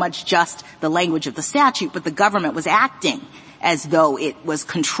wasn't so much just the language of the statute, but the government was acting as though it was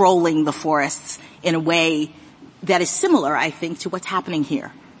controlling the forests in a way that is similar, I think, to what's happening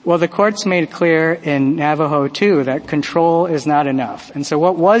here. Well, the courts made clear in Navajo 2 that control is not enough. And so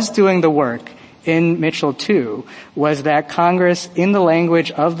what was doing the work in Mitchell 2 was that Congress, in the language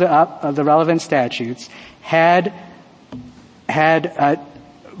of the relevant statutes, had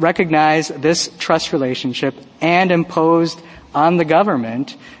recognized this trust relationship and imposed on the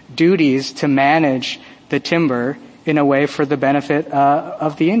government duties to manage the timber in a way for the benefit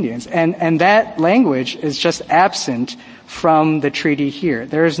of the Indians. And that language is just absent from the treaty here.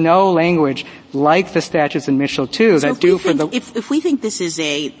 There is no language like the statutes in Mitchell 2 that do for the... If we think this is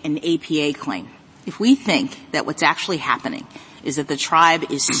an APA claim, if we think that what's actually happening is that the tribe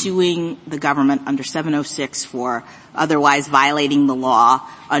is suing the government under 706 for otherwise violating the law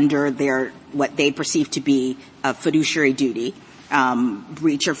under what they perceive to be a fiduciary duty,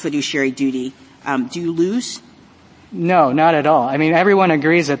 breach of fiduciary duty, do you lose? No, not at all. I mean, everyone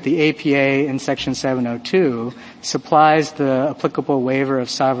agrees that the APA in Section 702 supplies the applicable waiver of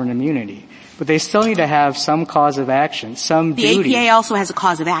sovereign immunity. But they still need to have some cause of action, some duty. The APA also has a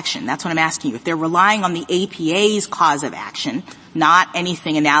cause of action. That's what I'm asking you. If they're relying on the APA's cause of action, not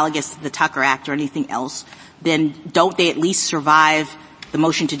anything analogous to the Tucker Act or anything else, then don't they at least survive the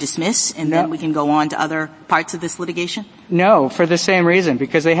motion to dismiss, and then we can go on to other parts of this litigation? No, for the same reason,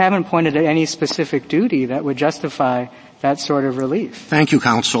 because they haven't pointed to any specific duty that would justify that sort of relief. Thank you,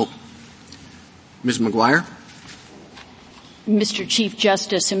 counsel. Ms. McGuire? Mr. Chief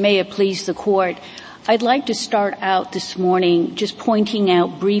Justice, and may it please the Court, I'd like to start out this morning just pointing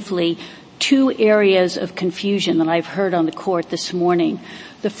out briefly 2 areas of confusion that I've heard on the Court this morning.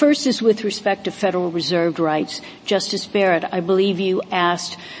 The first is with respect to Federal Reserved rights. Justice Barrett, I believe you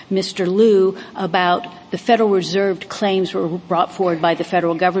asked Mr. Liu about the Federal Reserved claims were brought forward by the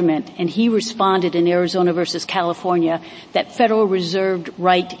federal government, and he responded in Arizona versus California that Federal Reserved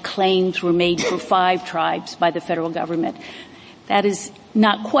right claims were made for 5 tribes by the federal government. That is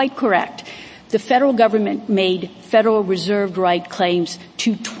not quite correct. The federal government made Federal Reserved right claims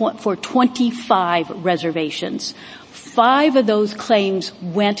for 25 reservations. 5 of those claims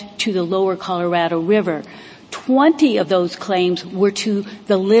went to the lower Colorado River. 20 of those claims were to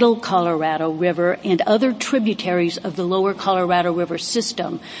the Little Colorado River and other tributaries of the lower Colorado River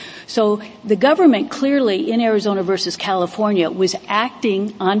system. So the government clearly in Arizona versus California was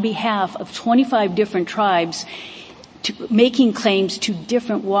acting on behalf of 25 different tribes making claims to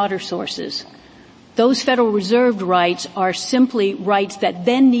different water sources. Those Federal Reserve rights are simply rights that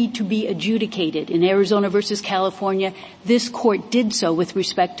then need to be adjudicated. In Arizona versus California, this court did so with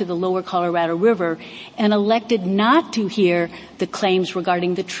respect to the lower Colorado River and elected not to hear the claims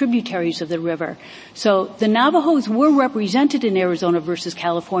regarding the tributaries of the river. So the Navajos were represented in Arizona versus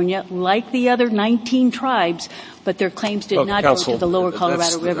California like the other 19 tribes, but their claims did not go to the lower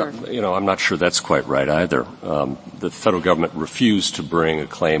Colorado River. I'm not sure that's quite right either. The federal government refused to bring a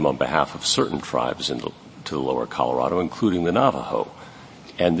claim on behalf of certain tribes to the lower Colorado, including the Navajo.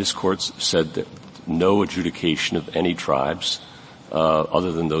 And this court said that no adjudication of any tribes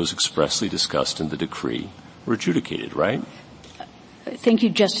other than those expressly discussed in the decree were adjudicated, right? Thank you,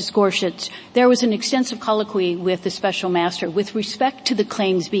 Justice Gorsuch. There was an extensive colloquy with the special master with respect to the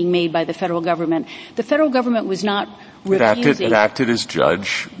claims being made by the federal government. The federal government was not refusing. It acted as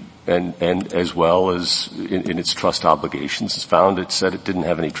judge and as well as in its trust obligations. It said it didn't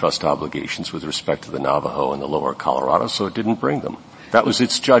have any trust obligations with respect to the Navajo and the lower Colorado, so it didn't bring them. That was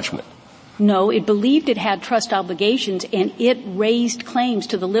its judgment. No, it believed it had trust obligations, and it raised claims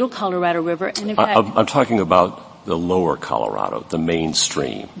to the Little Colorado River. And in fact, I'm talking about the lower Colorado, the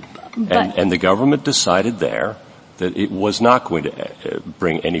mainstream. And the government decided there that it was not going to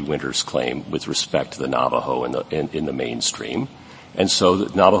bring any winter's claim with respect to the Navajo in the mainstream. And so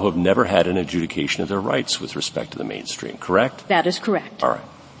the Navajo have never had an adjudication of their rights with respect to the mainstream, correct? That is correct. All right.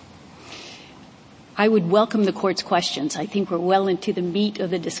 I would welcome the Court's questions. I think we're well into the meat of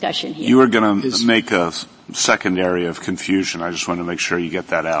the discussion here. You were going to make a second area of confusion. I just want to make sure you get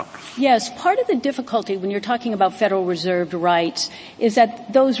that out. Yes. Part of the difficulty when you're talking about Federal Reserve rights is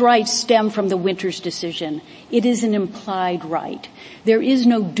that those rights stem from the Winters decision. It is an implied right. There is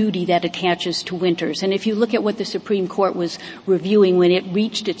no duty that attaches to Winters. And if you look at what the Supreme Court was reviewing when it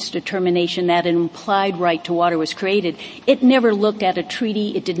reached its determination that an implied right to water was created, it never looked at a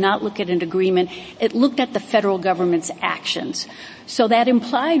treaty. It did not look at an agreement. It looked at the federal government's actions. So that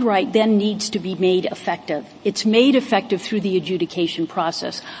implied right then needs to be made effective. It's made effective through the adjudication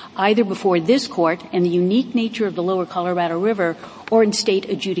process, either before this court and the unique nature of the lower Colorado River or in state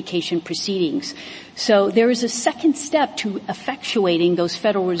adjudication proceedings. So there is a second step to effectuating those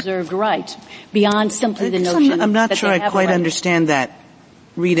Federal Reserve rights beyond simply the notion I'm not that sure they I have quite a right. understand that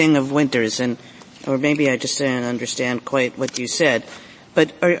reading of Winters, or maybe I just didn't understand quite what you said.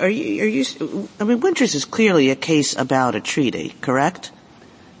 But are you, Winters is clearly a case about a treaty, correct?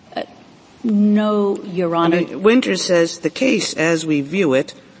 No, Your Honor. Winters says the case, as we view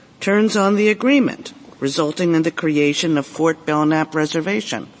it, turns on the agreement, resulting in the creation of Fort Belknap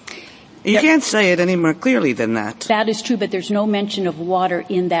Reservation. You can't say it any more clearly than that. That is true, but there's no mention of water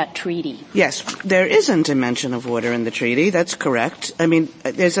in that treaty. Yes, there isn't a mention of water in the treaty. That's correct.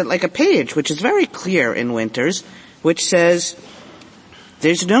 There's like a page which is very clear in Winters, which says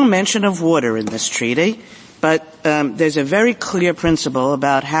there's no mention of water in this treaty, but there's a very clear principle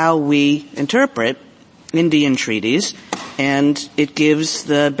about how we interpret Indian treaties, and it gives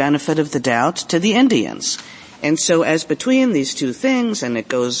the benefit of the doubt to the Indians. And so as between these two things, and it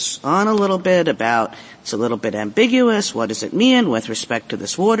goes on a little bit about it's a little bit ambiguous, what does it mean with respect to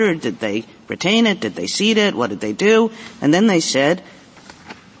this water? Did they retain it? Did they cede it? What did they do? And then they said,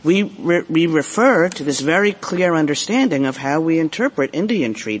 we refer to this very clear understanding of how we interpret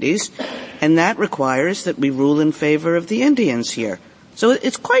Indian treaties, and that requires that we rule in favor of the Indians here. So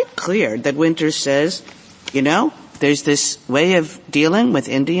it's quite clear that Winters says, there's this way of dealing with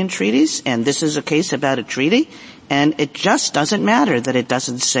Indian treaties, and this is a case about a treaty, and it just doesn't matter that it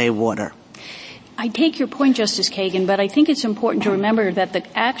doesn't say water. I take your point, Justice Kagan, but I think it's important to remember that the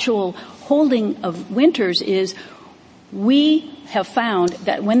actual holding of Winters is we have found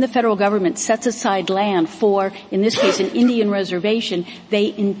that when the federal government sets aside land for, in this case, an Indian reservation,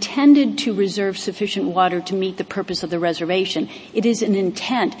 they intended to reserve sufficient water to meet the purpose of the reservation. It is an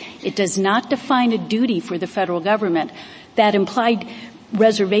intent. It does not define a duty for the federal government. That implied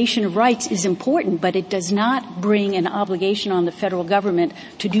reservation of rights is important, but it does not bring an obligation on the federal government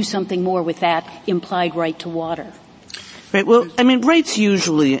to do something more with that implied right to water. Right. Well, rights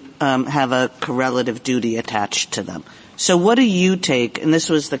usually have a correlative duty attached to them. So what do you take, and this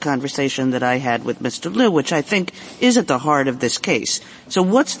was the conversation that I had with Mr. Liu, which I think is at the heart of this case. So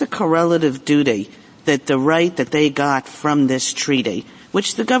what's the correlative duty that the right that they got from this treaty,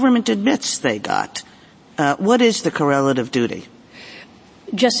 which the government admits they got, what is the correlative duty?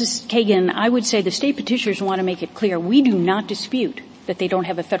 Justice Kagan, I would say the state petitioners want to make it clear we do not dispute that they don't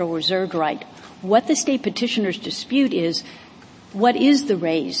have a Federal Reserve right. What the state petitioners dispute is what is the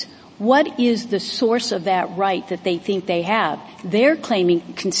raise? What is the source of that right that they think they have? They're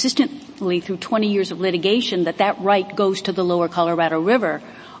claiming, consistent consistently through 20 years of litigation that right goes to the lower Colorado River.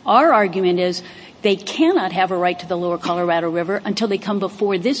 Our argument is they cannot have a right to the lower Colorado River until they come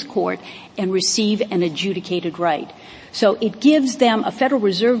before this court and receive an adjudicated right. So it gives them, a Federal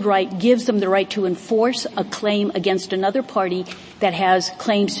Reserve right gives them the right to enforce a claim against another party that has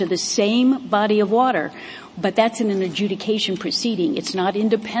claims to the same body of water. But that's in an adjudication proceeding. It's not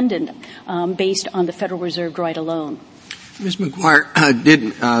independent, based on the Federal Reserve right alone. Ms. McGuire,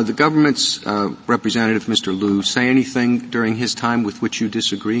 did the government's representative, Mr. Liu, say anything during his time with which you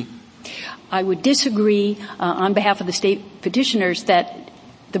disagree? I would disagree on behalf of the state petitioners that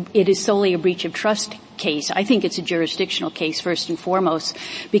it is solely a breach of trust case. I think it's a jurisdictional case first and foremost,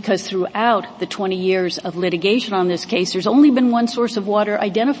 because throughout the 20 years of litigation on this case, there's only been one source of water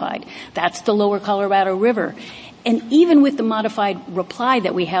identified. That's the lower Colorado River. And even with the modified reply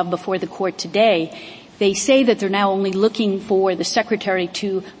that we have before the court today, they say that they're now only looking for the Secretary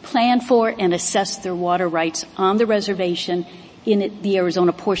to plan for and assess their water rights on the reservation in the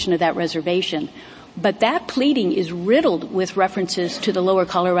Arizona portion of that reservation. But that pleading is riddled with references to the lower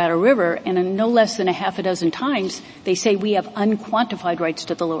Colorado River, and in no less than a half a dozen times, they say we have unquantified rights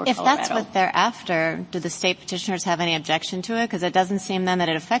to the lower Colorado. If that's what they're after, do the state petitioners have any objection to it? Because it doesn't seem then that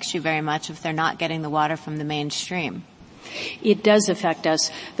it affects you very much if they're not getting the water from the mainstream. It does affect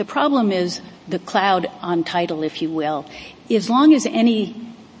us. The problem is the cloud on title, if you will. As long as any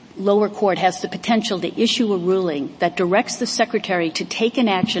lower court has the potential to issue a ruling that directs the Secretary to take an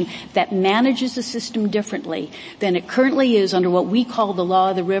action that manages the system differently than it currently is under what we call the law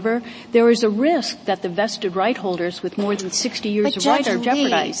of the river, there is a risk that the vested right holders with more than 60 years of right are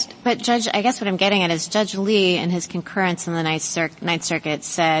jeopardized. But Judge, I guess what I'm getting at is Judge Lee in his concurrence in the Ninth Circuit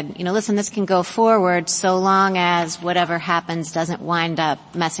said, listen, this can go forward so long as whatever happens doesn't wind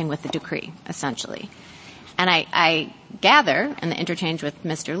up messing with the decree, essentially. And I gather in the interchange with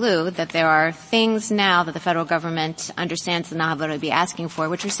Mr. Liu that there are things now that the federal government understands the Navajo to be asking for,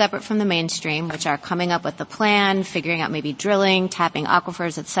 which are separate from the mainstream, which are coming up with the plan, figuring out maybe drilling, tapping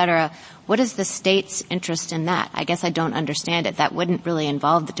aquifers, et cetera. What is the state's interest in that? I guess I don't understand it. That wouldn't really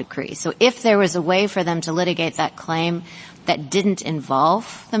involve the decree. So if there was a way for them to litigate that claim that didn't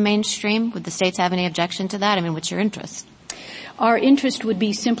involve the mainstream, would the states have any objection to that? What's your interest? Our interest would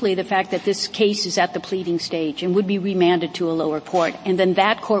be simply the fact that this case is at the pleading stage and would be remanded to a lower court, and then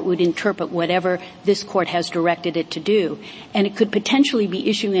that court would interpret whatever this court has directed it to do. And it could potentially be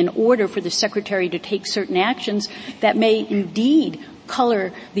issuing an order for the Secretary to take certain actions that may indeed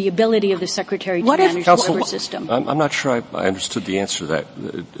color the ability of the Secretary to manage the river system. I'm not sure I understood the answer to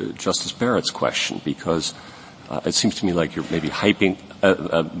that, Justice Barrett's question, because it seems to me like you're maybe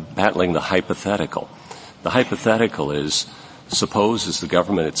battling the hypothetical. The hypothetical is, suppose as the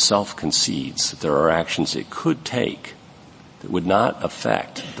government itself concedes that there are actions it could take that would not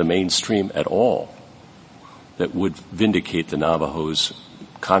affect the mainstream at all, that would vindicate the Navajo's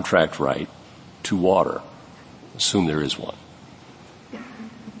contract right to water, assume there is one.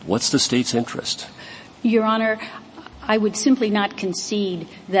 What's the state's interest? Your Honor, I would simply not concede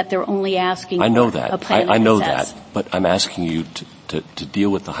that they're only asking I know for that. a plan I know access. that, but I'm asking you to deal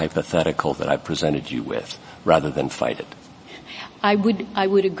with the hypothetical that I presented you with rather than fight it. I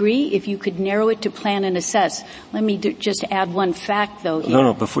would agree if you could narrow it to plan and assess. Let me just add one fact, though. Here.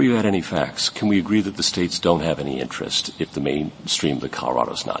 No, before you add any facts, can we agree that the states don't have any interest if the mainstream of the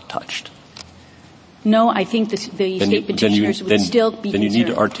Colorado is not touched? No, I think the state petitioners would still be Then you concerned.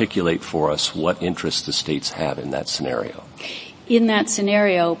 need to articulate for us what interest the states have in that scenario. In that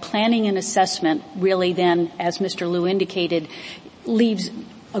scenario, planning and assessment really then, as Mr. Liu indicated, leaves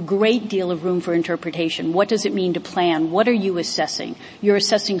a great deal of room for interpretation. What does it mean to plan? What are you assessing? You're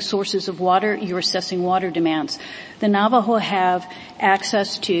assessing sources of water. You're assessing water demands. The Navajo have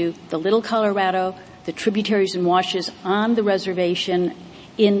access to the Little Colorado, the tributaries and washes on the reservation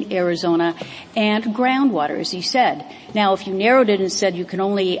in Arizona, and groundwater, as you said. Now, if you narrowed it and said you can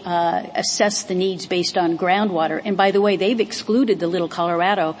only assess the needs based on groundwater, and by the way, they've excluded the Little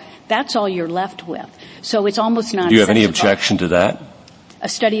Colorado, that's all you're left with. So it's almost nonsensical. Do you have any objection to that? A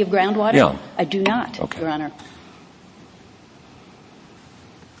study of groundwater? Yeah. I do not, okay. Your Honor.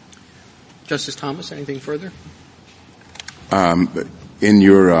 Justice Thomas, anything further? In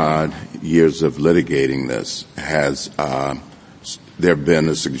your years of litigating this, has there been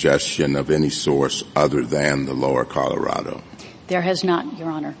a suggestion of any source other than the lower Colorado? There has not, Your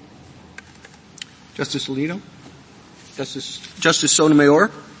Honor. Justice Alito? Justice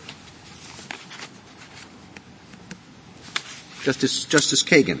Sotomayor? Justice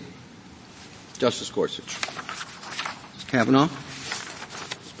Kagan? Justice Gorsuch? Justice Kavanaugh?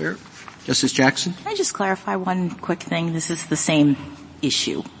 Justice Barrett? Justice Jackson? Can I just clarify one quick thing? This is the same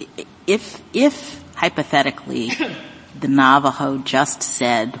issue. If hypothetically the Navajo just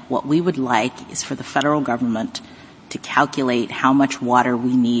said what we would like is for the federal government to calculate how much water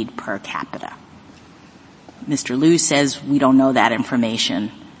we need per capita. Mr. Liu says we don't know that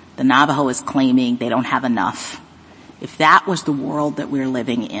information. The Navajo is claiming they don't have enough. If that was the world that we're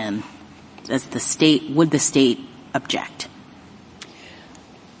living in, would the state object?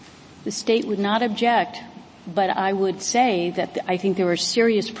 The state would not object, but I would say that I think there are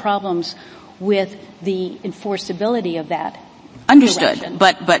serious problems with the enforceability of that. Understood. Direction.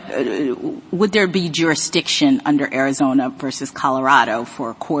 But would there be jurisdiction under Arizona versus Colorado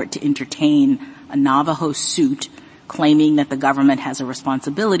for a court to entertain a Navajo suit claiming that the government has a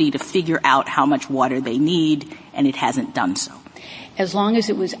responsibility to figure out how much water they need, and it hasn't done so? As long as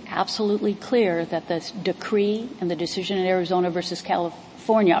it was absolutely clear that the decree and the decision in Arizona versus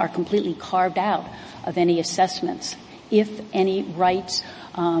California are completely carved out of any assessments, if any rights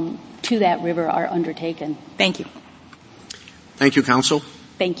to that river are undertaken. Thank you. Thank you, counsel.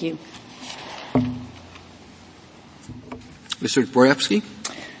 Thank you. Mr. Dvoretsky.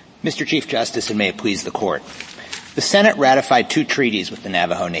 Mr. Chief Justice, and may it please the Court. The Senate ratified 2 treaties with the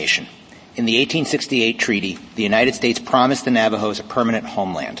Navajo Nation. In the 1868 treaty, the United States promised the Navajos a permanent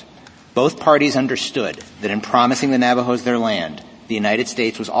homeland. Both parties understood that in promising the Navajos their land, the United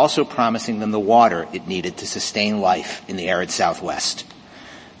States was also promising them the water it needed to sustain life in the arid Southwest.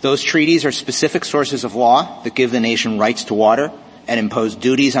 Those treaties are specific sources of law that give the nation rights to water and impose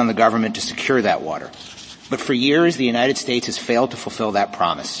duties on the government to secure that water. But for years, the United States has failed to fulfill that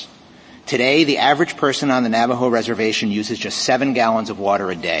promise. Today, the average person on the Navajo Reservation uses just 7 gallons of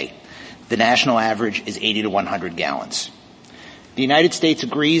water a day. The national average is 80 to 100 gallons. The United States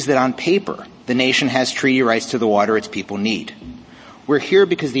agrees that on paper, the nation has treaty rights to the water its people need. We're here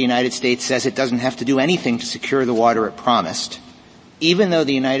because the United States says it doesn't have to do anything to secure the water it promised, even though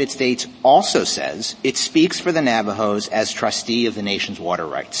the United States also says it speaks for the Navajos as trustee of the nation's water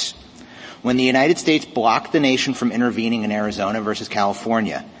rights. When the United States blocked the nation from intervening in Arizona versus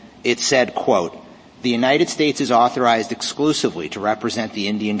California, it said, quote, "The United States is authorized exclusively to represent the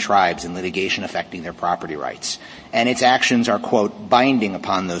Indian tribes in litigation affecting their property rights, and its actions are, quote, binding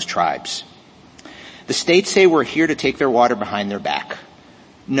upon those tribes." The states say we're here to take their water behind their back.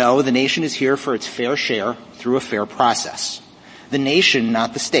 No, the nation is here for its fair share through a fair process. The nation,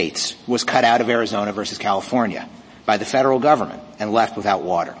 not the states, was cut out of Arizona versus California by the federal government and left without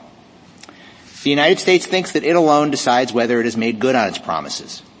water. The United States thinks that it alone decides whether it has made good on its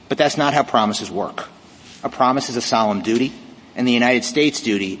promises, but that's not how promises work. A promise is a solemn duty, and the United States'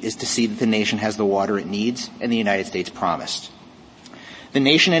 duty is to see that the nation has the water it needs and the United States promised. The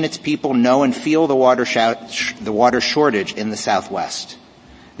nation and its people know and feel the water shortage in the Southwest.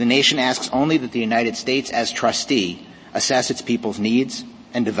 The nation asks only that the United States, as trustee, assess its people's needs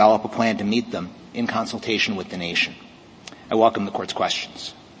and develop a plan to meet them in consultation with the nation. I welcome the Court's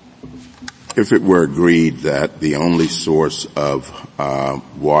questions. If it were agreed that the only source of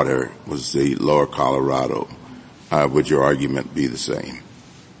water was the lower Colorado, would your argument be the same?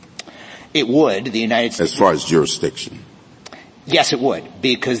 It would. The United States. As far as jurisdiction? Yes, it would,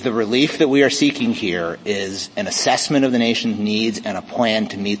 because the relief that we are seeking here is an assessment of the nation's needs and a plan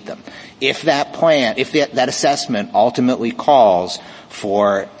to meet them. If that assessment ultimately calls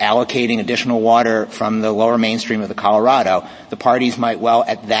for allocating additional water from the lower mainstream of the Colorado, the parties might well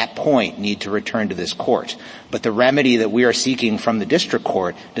at that point need to return to this court. But the remedy that we are seeking from the district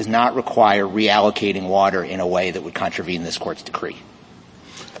court does not require reallocating water in a way that would contravene this court's decree.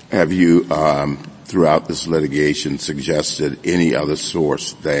 Have you, throughout this litigation, suggested any other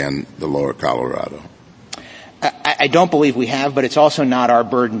source than the lower Colorado? I don't believe we have, but it's also not our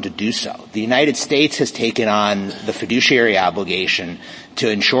burden to do so. The United States has taken on the fiduciary obligation to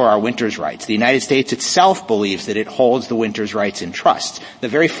ensure our winter's rights. The United States itself believes that it holds the winter's rights in trust. The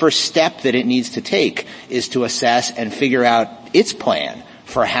very first step that it needs to take is to assess and figure out its plan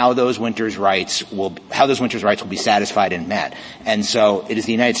for how those winter's rights will be satisfied and met. And so it is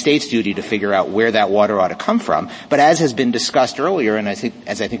the United States' duty to figure out where that water ought to come from. But as has been discussed earlier, and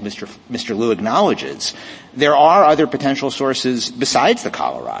as I think Mr. Liu acknowledges, there are other potential sources besides the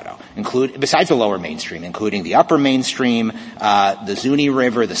Colorado, besides the lower mainstream, including the upper mainstream, the Zuni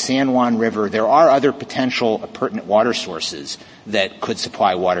River, the San Juan River. There are other potential pertinent water sources that could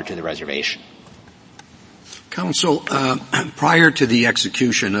supply water to the reservation. Counsel, prior to the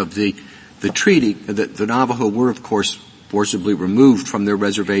execution of the treaty, the Navajo were, of course, forcibly removed from their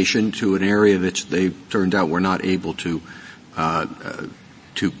reservation to an area that they turned out were not able to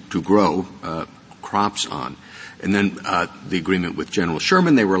grow crops on. And then the agreement with General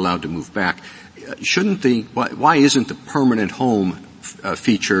Sherman, they were allowed to move back. Why isn't the permanent home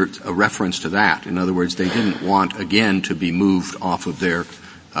feature a reference to that. In other words, they didn't want, again, to be moved off of their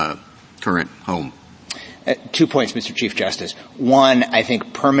current home. 2 points, Mr. Chief Justice. One, I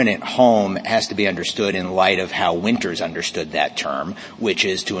think permanent home has to be understood in light of how Winters understood that term, which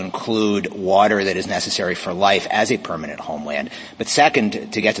is to include water that is necessary for life as a permanent homeland. But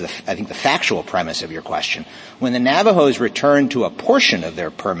second, to get to the factual premise of your question, when the Navajos returned to a portion of their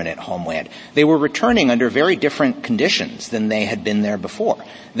permanent homeland, they were returning under very different conditions than they had been there before.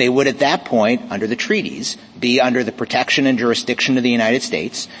 They would at that point, under the treaties, be under the protection and jurisdiction of the United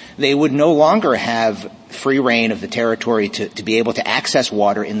States. They would no longer have free reign of the territory to be able to access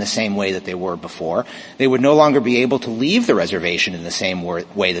water in the same way that they were before. They would no longer be able to leave the reservation in the same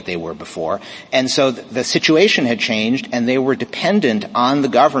way that they were before. And so the situation had changed, and they were dependent on the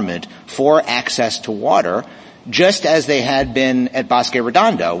government for access to water, just as they had been at Bosque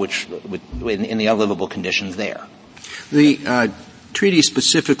Redondo, which in the unlivable conditions there. The treaty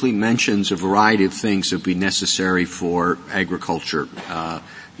specifically mentions a variety of things that would be necessary for agriculture.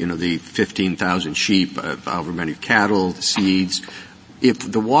 The 15,000 sheep, however many cattle, the seeds. If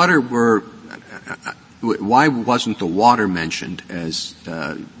the water were, why wasn't the water mentioned as,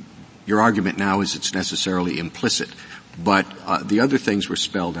 your argument now is it's necessarily implicit, but the other things were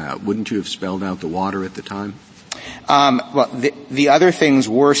spelled out. Wouldn't you have spelled out the water at the time? Well, the other things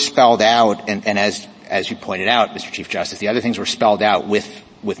were spelled out, and as you pointed out, Mr. Chief Justice, the other things were spelled out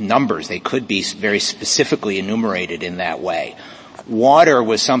with numbers. They could be very specifically enumerated in that way. Water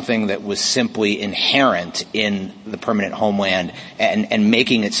was something that was simply inherent in the permanent homeland and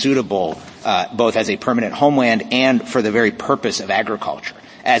making it suitable both as a permanent homeland and for the very purpose of agriculture.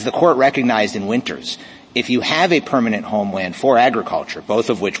 As the court recognized in Winters, if you have a permanent homeland for agriculture, both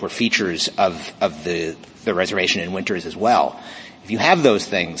of which were features of the reservation in Winters as well, if you have those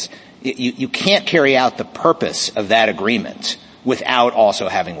things, you can't carry out the purpose of that agreement without also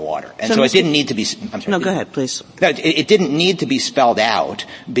having water. And so it didn't need to be, I'm sorry. No, go ahead, please. No, it didn't need to be spelled out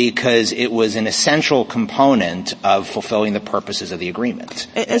because it was an essential component of fulfilling the purposes of the agreement.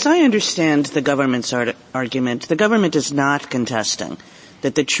 As I understand the government's argument, the government is not contesting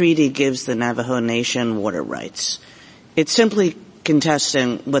that the treaty gives the Navajo Nation water rights. It's simply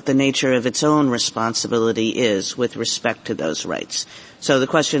contesting what the nature of its own responsibility is with respect to those rights. So the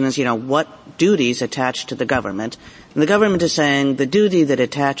question is, what duties attach to the government? And the government is saying the duty that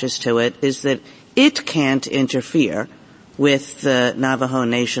attaches to it is that it can't interfere with the Navajo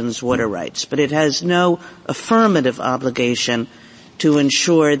Nation's water rights, but it has no affirmative obligation to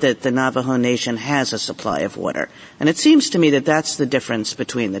ensure that the Navajo Nation has a supply of water. And it seems to me that that's the difference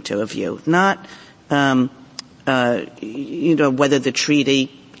between the two of you. Not, whether the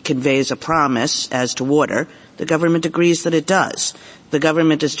treaty conveys a promise as to water. The government agrees that it does. The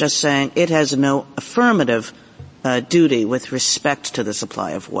government is just saying it has no affirmative duty with respect to the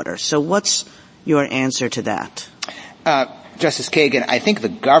supply of water. So what's your answer to that? Justice Kagan, I think the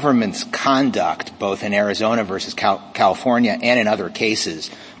government's conduct, both in Arizona versus California and in other cases,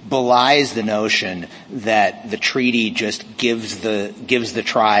 belies the notion that the treaty just gives the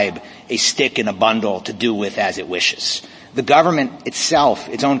tribe a stick in a bundle to do with as it wishes. The government itself,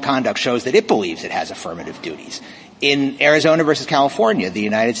 its own conduct, shows that it believes it has affirmative duties. In Arizona versus California, the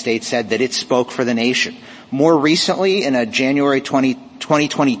United States said that it spoke for the nation. More recently, in a January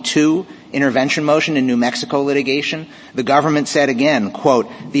 2022 intervention motion in New Mexico litigation, the government said again,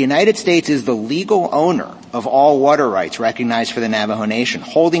 quote, "The United States is the legal owner of all water rights recognized for the Navajo Nation,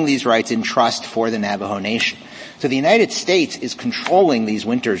 holding these rights in trust for the Navajo Nation." So the United States is controlling these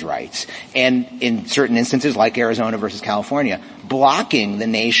Winters rights, and in certain instances, like Arizona versus California, blocking the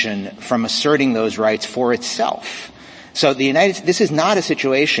nation from asserting those rights for itself. So this is not a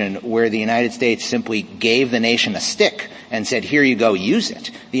situation where the United States simply gave the nation a stick and said, here you go, use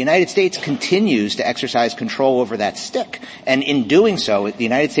it. The United States continues to exercise control over that stick. And in doing so, the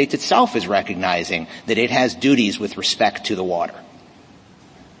United States itself is recognizing that it has duties with respect to the water.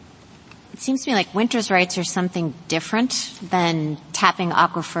 It seems to me like Winters rights are something different than tapping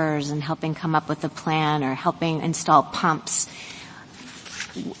aquifers and helping come up with a plan or helping install pumps.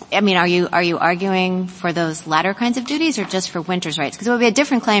 I mean, are you arguing for those latter kinds of duties or just for Winters rights? Because it would be a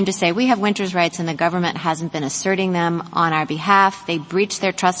different claim to say we have Winters rights and the government hasn't been asserting them on our behalf. They breached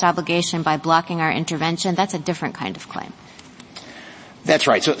their trust obligation by blocking our intervention. That's a different kind of claim. That's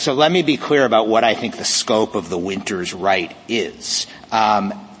right. So let me be clear about what I think the scope of the Winters right is.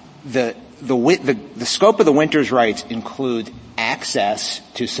 The scope of the Winters rights includes access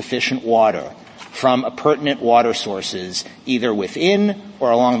to sufficient water from pertinent water sources either within or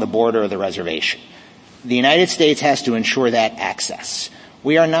along the border of the reservation. The United States has to ensure that access.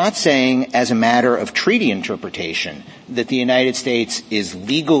 We are not saying, as a matter of treaty interpretation, that the United States is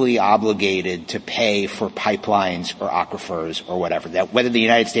legally obligated to pay for pipelines or aquifers or whatever. That whether the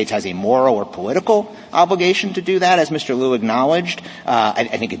United States has a moral or political obligation to do that, as Mr. Liu acknowledged,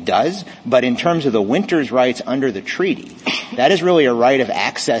 I think it does. But in terms of the winter's rights under the treaty, that is really a right of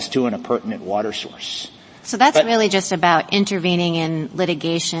access to an appurtenant water source. So that's really just about intervening in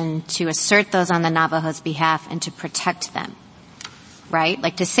litigation to assert those on the Navajo's behalf and to protect them. Right?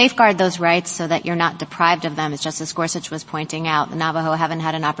 Like to safeguard those rights so that you're not deprived of them, as Justice Gorsuch was pointing out. The Navajo haven't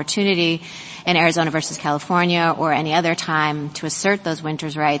had an opportunity in Arizona versus California or any other time to assert those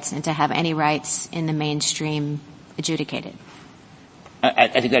winter's rights and to have any rights in the mainstream adjudicated. I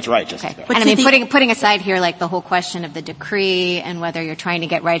think that's right, Justice. Okay. And I mean, putting aside here like the whole question of the decree and whether you're trying to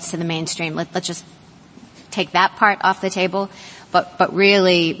get rights to the mainstream, let's just take that part off the table. But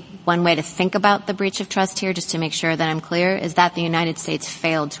really, one way to think about the breach of trust here, just to make sure that I'm clear, is that the United States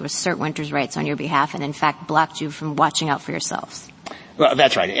failed to assert winter's rights on your behalf and, in fact, blocked you from watching out for yourselves. Well,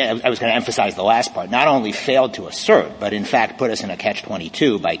 that's right. I was going to emphasize the last part. Not only failed to assert, but, in fact, put us in a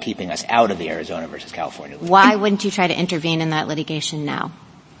catch-22 by keeping us out of the Arizona versus California litigation. Why wouldn't you try to intervene in that litigation now?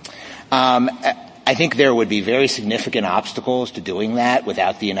 I think there would be very significant obstacles to doing that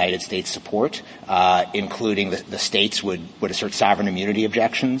without the United States support, including the states would assert sovereign immunity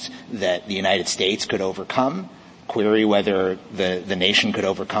objections that the United States could overcome, query whether the nation could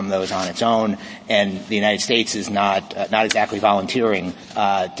overcome those on its own, and the United States is not exactly volunteering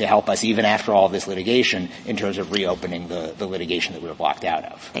to help us even after all of this litigation in terms of reopening the litigation that we were blocked out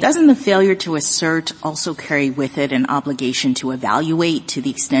of. Doesn't the failure to assert also carry with it an obligation to evaluate to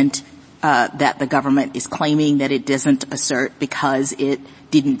the extent that the government is claiming that it doesn't assert because it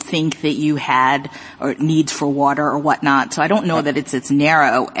didn't think that you had or needs for water or whatnot? So I don't know that it's as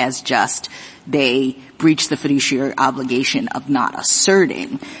narrow as just they breach the fiduciary obligation of not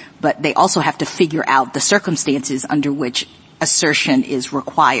asserting, but they also have to figure out the circumstances under which assertion is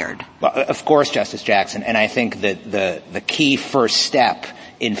required. Well, of course, Justice Jackson, and I think that the key first step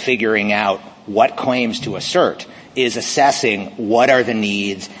in figuring out what claims to assert is assessing what are the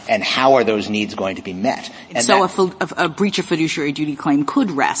needs and how are those needs going to be met. And so a breach of fiduciary duty claim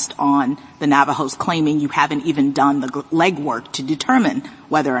could rest on the Navajos claiming you haven't even done the legwork to determine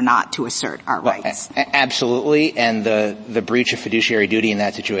whether or not to assert our rights. Absolutely, and the breach of fiduciary duty in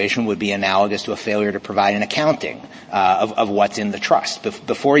that situation would be analogous to a failure to provide an accounting of what's in the trust.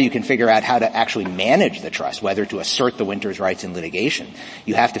 Before you can figure out how to actually manage the trust, whether to assert the winter's rights in litigation,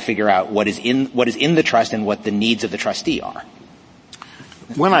 you have to figure out what is in the trust and what the needs of the trustee are.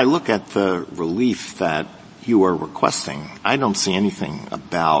 When I look at the relief that you are requesting, I don't see anything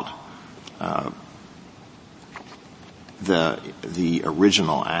about the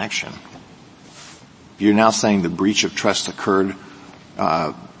original action. You're now saying the breach of trust occurred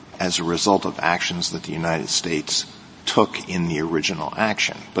as a result of actions that the United States took in the original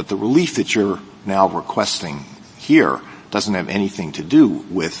action. But the relief that you're now requesting here doesn't have anything to do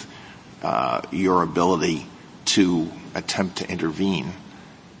with your ability to attempt to intervene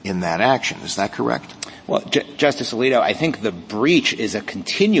in that action. Is that correct? Well, Justice Alito, I think the breach is a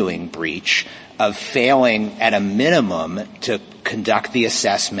continuing breach of failing at a minimum to conduct the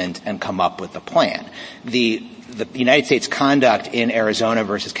assessment and come up with a plan. The United States conduct in Arizona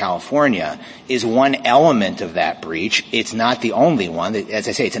versus California is one element of that breach. It's not the only one. As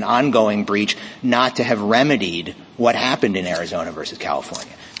I say, it's an ongoing breach not to have remedied what happened in Arizona versus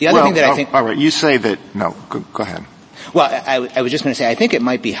California. The other thing that I think... All right, you say that... No, go ahead. Well, I was just going to say, I think it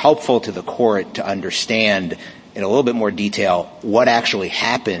might be helpful to the Court to understand in a little bit more detail what actually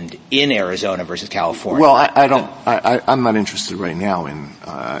happened in Arizona versus California. Well, I'm not interested right now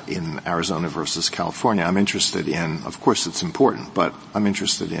in Arizona versus California. I'm interested in, of course it's important, but I'm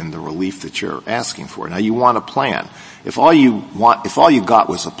interested in the relief that you're asking for. Now you want a plan. If all you got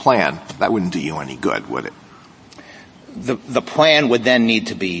was a plan, that wouldn't do you any good, would it? The plan would then need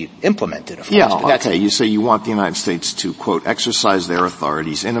to be implemented, of course. Yeah, okay. You say you want the United States to, quote, exercise their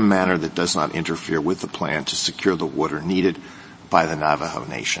authorities in a manner that does not interfere with the plan to secure the water needed by the Navajo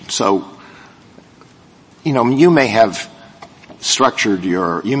Nation. So, you may have structured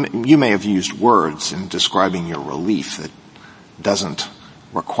you may have used words in describing your relief that doesn't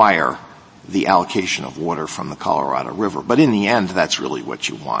require the allocation of water from the Colorado River. But in the end, that's really what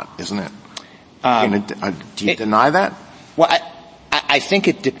you want, isn't it? Do you deny that? Well, I think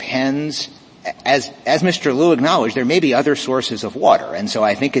it depends as Mr. Liu acknowledged, there may be other sources of water, and so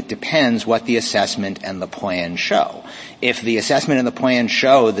I think it depends what the assessment and the plan show. If the assessment and the plan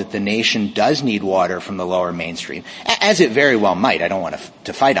show that the nation does need water from the lower mainstream, as it very well might, I don't want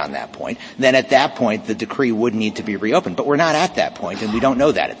to fight on that point, then at that point the decree would need to be reopened. But we're not at that point, and we don't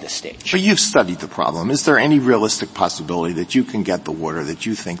know that at this stage. But you've studied the problem. Is there any realistic possibility that you can get the water that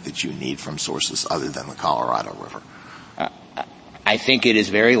you think that you need from sources other than the Colorado River? I think it is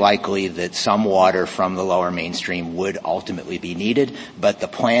very likely that some water from the lower mainstream would ultimately be needed, but the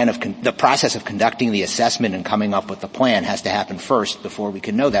process of conducting the assessment and coming up with the plan has to happen first before we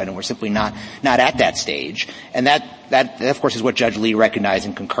can know that, and we're simply not at that stage. And that of course is what Judge Lee recognized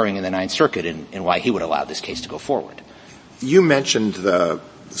in concurring in the Ninth Circuit and why he would allow this case to go forward. You mentioned the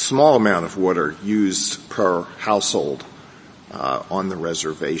small amount of water used per household on the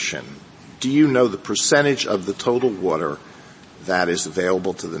reservation. Do you know the percentage of the total water that is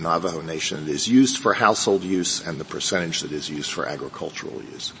available to the Navajo Nation that is used for household use and the percentage that is used for agricultural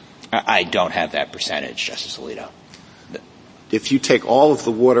use? I don't have that percentage, Justice Alito. If you take all of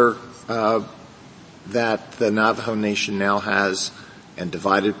the water that the Navajo Nation now has and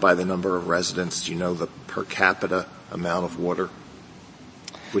divide it by the number of residents, do you know the per capita amount of water,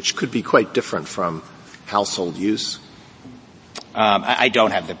 which could be quite different from household use? I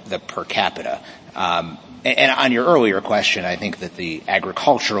don't have the per capita. And on your earlier question, I think that the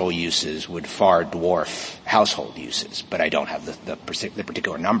agricultural uses would far dwarf household uses, but I don't have the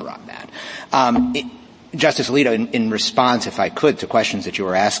particular number on that. Justice Alito, in response, if I could, to questions that you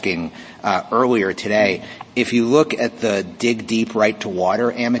were asking earlier today, if you look at the Dig Deep Right to Water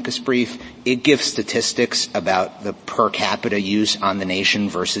amicus brief, it gives statistics about the per capita use on the nation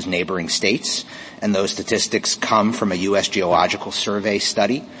versus neighboring states, and those statistics come from a U.S. Geological Survey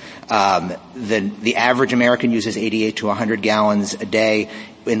study. The average American uses 88 to 100 gallons a day.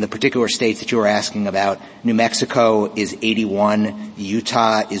 In the particular states that you were asking about, New Mexico is 81,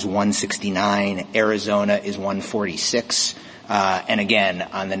 Utah is 169, Arizona is 146, and again,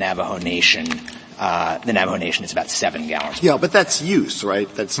 on the Navajo Nation is about 7 gallons. Yeah, but that's use, right?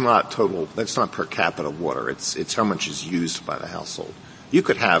 That's not total, that's not per capita water. It's how much is used by the household. You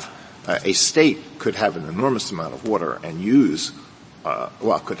could have, a state could have an enormous amount of water and use,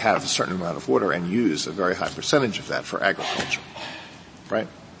 could have a certain amount of water and use a very high percentage of that for agriculture. Right?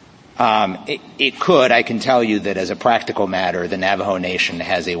 It could. I can tell you that as a practical matter, the Navajo Nation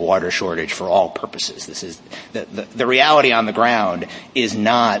has a water shortage for all purposes. This is the reality on the ground is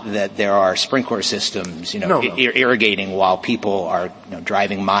not that there are sprinkler systems, irrigating while people are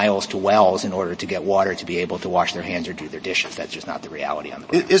driving miles to wells in order to get water to be able to wash their hands or do their dishes. That's just not the reality on the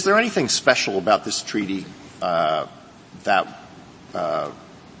ground. Is there anything special about this treaty that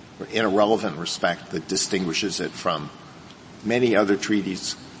in a relevant respect that distinguishes it from many other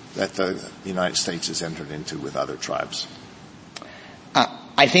treaties that the United States has entered into with other tribes?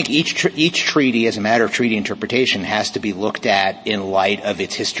 I think each treaty, as a matter of treaty interpretation, has to be looked at in light of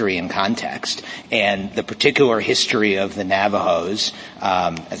its history and context. And the particular history of the Navajos,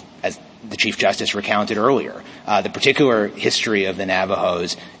 as the Chief Justice recounted earlier, the particular history of the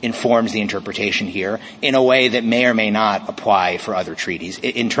Navajos informs the interpretation here in a way that may or may not apply for other treaties.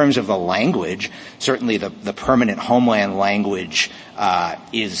 In terms of the language, certainly the permanent homeland language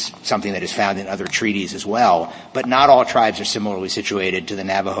is something that is found in other treaties as well. But not all tribes are similarly situated to the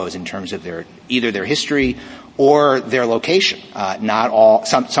Navajos in terms of either their history or their location.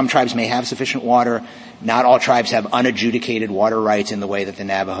 Some tribes may have sufficient water. Not all tribes have unadjudicated water rights in the way that the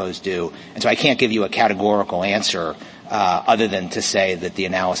Navajos do. And so I can't give you a categorical answer other than to say that the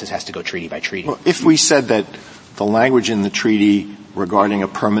analysis has to go treaty by treaty. Well, if we said that the language in the treaty regarding a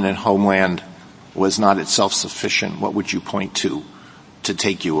permanent homeland was not itself sufficient, what would you point to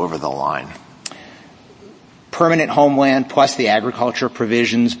take you over the line? Permanent homeland plus the agriculture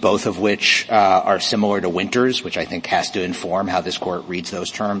provisions, both of which are similar to Winters, which I think has to inform how this court reads those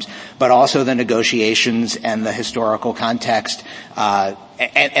terms, but also the negotiations and the historical context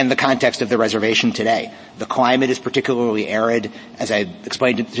and the context of the reservation today. The climate is particularly arid. As I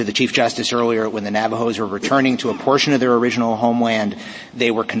explained to the Chief Justice earlier, when the Navajos were returning to a portion of their original homeland, they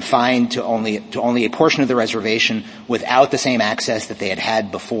were confined to only a portion of the reservation without the same access that they had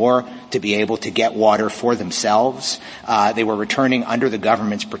had before to be able to get water for themselves. They were returning under the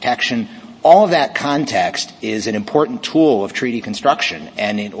government's protection. All of that context is an important tool of treaty construction,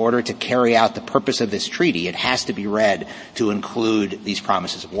 and in order to carry out the purpose of this treaty, it has to be read to include these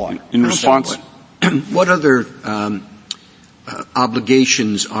promises of water. In response, what other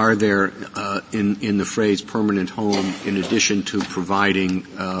obligations are there in the phrase permanent home in addition to providing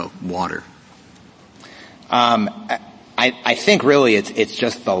water? I I think really it's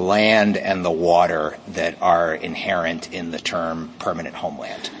just the land and the water that are inherent in the term permanent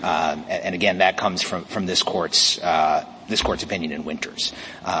homeland. And again, that comes from this court's opinion in Winters.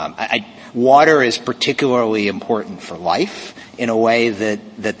 Water is particularly important for life in a way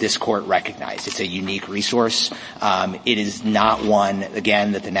that this court recognized. It's a unique resource. It is not one,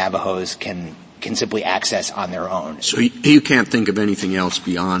 again, that the Navajos can simply access on their own. So you can't think of anything else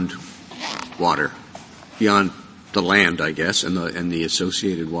beyond water, beyond the land, I guess, and the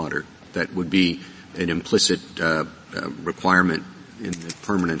associated water that would be an implicit requirement in the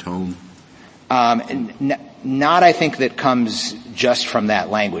permanent home? Not, I think, that comes just from that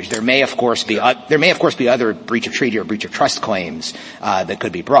language. There may, of course, be other breach of treaty or breach of trust claims that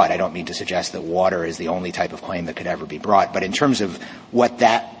could be brought. I don't mean to suggest that water is the only type of claim that could ever be brought, but in terms of what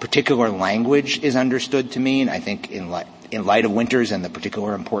that particular language is understood to mean, I think in light of Winters and the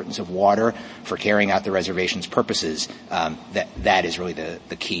particular importance of water for carrying out the reservation's purposes, that is really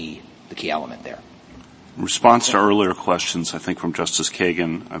the key element there. In response to earlier questions, I think from Justice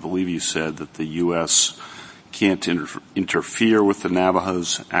Kagan, I believe you said that the U.S. can't interfere with the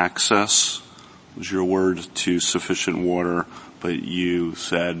Navajos' access, was your word, to sufficient water, but you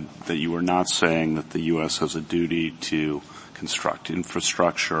said that you were not saying that the U.S. has a duty to construct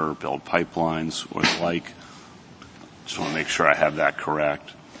infrastructure, build pipelines, or the like. Just want to make sure I have that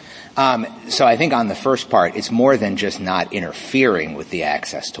correct. So I think on the first part, it's more than just not interfering with the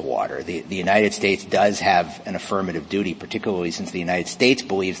access to water. The United States does have an affirmative duty, particularly since the United States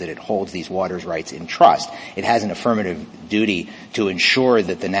believes that it holds these waters rights in trust. It has an affirmative duty to ensure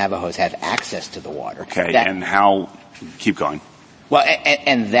that the Navajos have access to the water. Okay, and how – keep going. Well,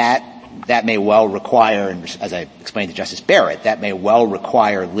 and that may well require, as I explained to Justice Barrett, that may well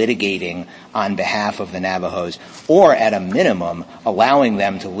require litigating on behalf of the Navajos, or at a minimum allowing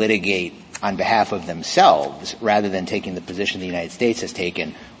them to litigate on behalf of themselves rather than taking the position the United States has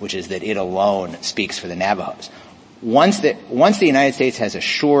taken, which is that it alone speaks for the Navajos. Once the United States has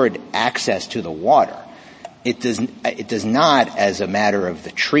assured access to the water, it does not, as a matter of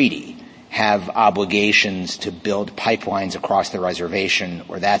the treaty, have obligations to build pipelines across the reservation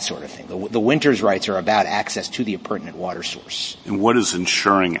or that sort of thing. The Winters rights are about access to the pertinent water source. And what does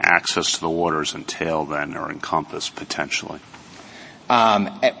ensuring access to the waters entail then, or encompass potentially?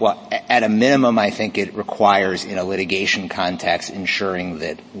 At a minimum, I think it requires, in a litigation context, ensuring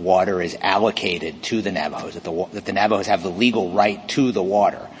that water is allocated to the Navajos, that the Navajos have the legal right to the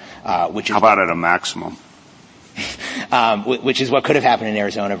water, which is... How about at a maximum? Which is what could have happened in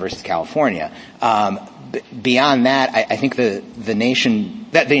Arizona versus California. Beyond that, I think the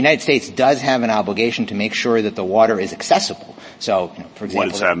United States does have an obligation to make sure that the water is accessible. So, for example, what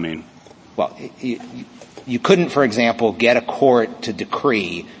does that mean? Well, you couldn't, for example, get a court to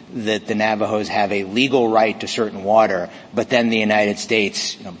decree that the Navajos have a legal right to certain water, but then the United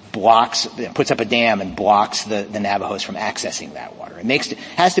States puts up a dam and blocks the Navajos from accessing that water. It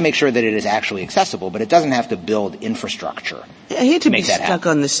has to make sure that it is actually accessible, but it doesn't have to build infrastructure. I hate to make be that stuck happen.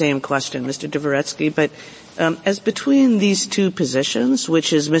 On the same question, Mr. Dvoretsky, but as between these two positions,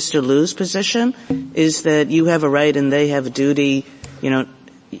 which is Mr. Liu's position, is that you have a right and they have a duty,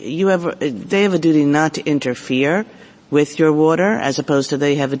 they have a duty not to interfere with your water, as opposed to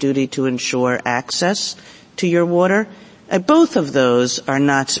they have a duty to ensure access to your water. Both of those are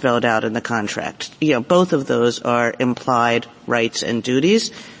not spelled out in the contract. Both of those are implied rights and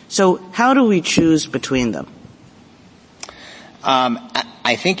duties. So how do we choose between them?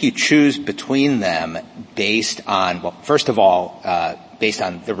 I think you choose between them based on, well, first of all, based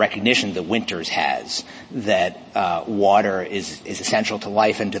on the recognition that Winters has that water is essential to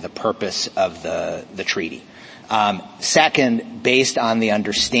life and to the purpose of the treaty. Second, based on the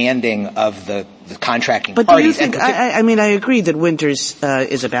understanding of the contracting parties. But do you think, I agree that Winters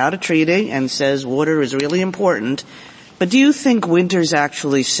is about a treaty and says water is really important, but do you think Winters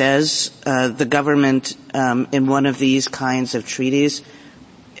actually says the government in one of these kinds of treaties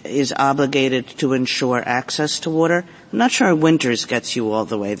is obligated to ensure access to water? I'm not sure Winters gets you all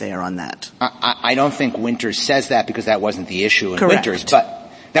the way there on that. I don't think Winters says that because that wasn't the issue in Correct. Winters, but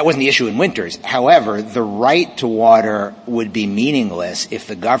that wasn't the issue in Winters. However, the right to water would be meaningless if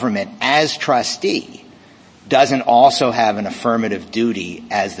the government, as trustee, doesn't also have an affirmative duty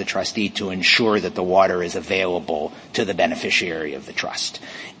as the trustee to ensure that the water is available to the beneficiary of the trust.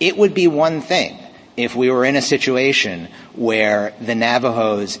 It would be one thing if we were in a situation where the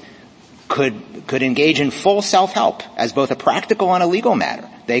Navajos could engage in full self-help as both a practical and a legal matter.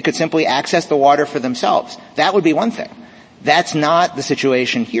 They could simply access the water for themselves. That would be one thing. That's not the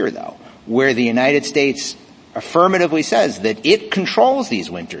situation here, though, where the United States affirmatively says that it controls these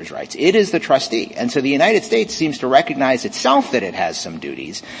winters' rights. It is the trustee. And so the United States seems to recognize itself that it has some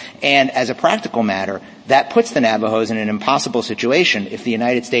duties. And as a practical matter, that puts the Navajos in an impossible situation if the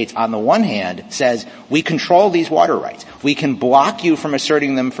United States, on the one hand, says, we control these water rights. We can block you from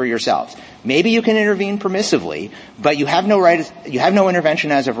asserting them for yourselves. Maybe you can intervene permissively, but you have no right, you have no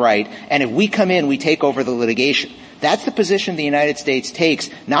intervention as of right, and if we come in, we take over the litigation. That's the position the United States takes,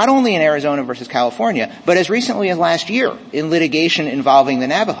 not only in Arizona versus California, but as recently as last year in litigation involving the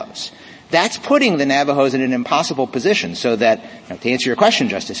Navajos. That's putting the Navajos in an impossible position so that, to answer your question,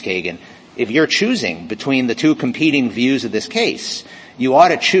 Justice Kagan, if you're choosing between the two competing views of this case, you ought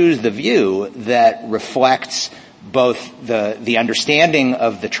to choose the view that reflects both the understanding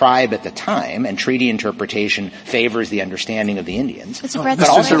of the tribe at the time, and treaty interpretation favors the understanding of the Indians. Mr.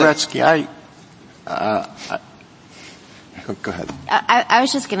 Zaretsky, go ahead. I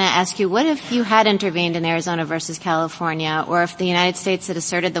was just going to ask you, what if you had intervened in Arizona versus California, or if the United States had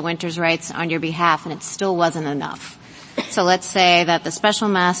asserted the winters' rights on your behalf and it still wasn't enough? So let's say that the special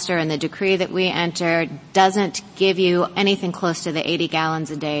master and the decree that we enter doesn't give you anything close to the 80 gallons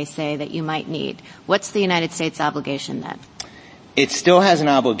a day, say, that you might need. What's the United States' obligation then? It still has an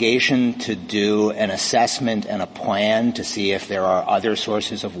obligation to do an assessment and a plan to see if there are other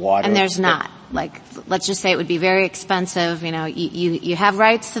sources of water. And there's not. Like, let's just say it would be very expensive. You know, you have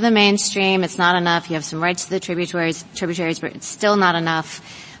rights to the mainstream. It's not enough. You have some rights to the tributaries, but it's still not enough.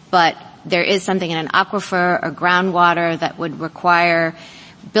 But there is something in an aquifer or groundwater that would require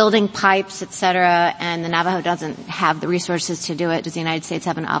building pipes, et cetera, and the Navajo doesn't have the resources to do it. Does the United States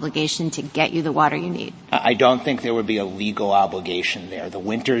have an obligation to get you the water you need? I don't think there would be a legal obligation there. The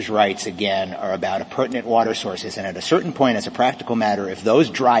winters' rights, again, are about pertinent water sources, and at a certain point, as a practical matter, if those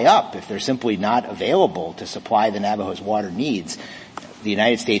dry up, if they're simply not available to supply the Navajo's water needs, the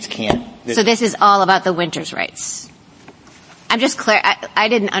United States can't. So this is all about the winters' rights. I'm just clear. I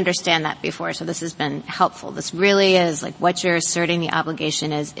didn't understand that before, so this has been helpful. This really is like what you're asserting the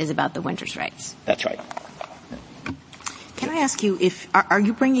obligation is about the winters' rights. That's right. Can I ask you, are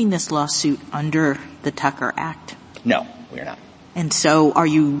you bringing this lawsuit under the Tucker Act? No, we are not. And so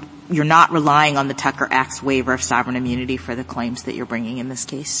you're not relying on the Tucker Act's waiver of sovereign immunity for the claims that you're bringing in this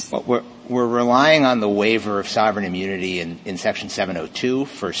case? Well, we're relying on the waiver of sovereign immunity in Section 702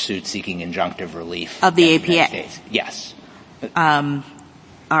 for suits seeking injunctive relief of the APA. Yes. All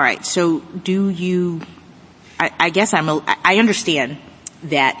right. So do you? I guess I understand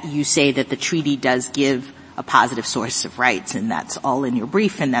that you say that the treaty does give a positive source of rights, and that's all in your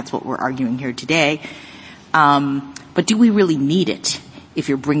brief, and that's what we're arguing here today. But do we really need it if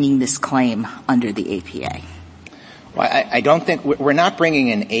you're bringing this claim under the APA? Well, I don't think we're not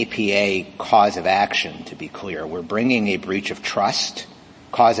bringing an APA cause of action. To be clear, we're bringing a breach of trust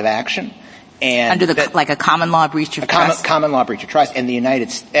cause of action. And under like a common law breach of trust? Common law breach of trust. And the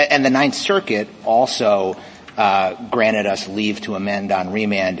Ninth Circuit also, granted us leave to amend on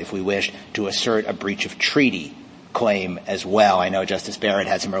remand if we wish to assert a breach of treaty claim as well. I know Justice Barrett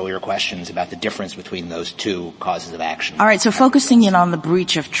had some earlier questions about the difference between those two causes of action. All right. So focusing in on the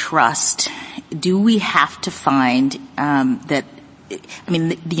breach of trust, do we have to find, the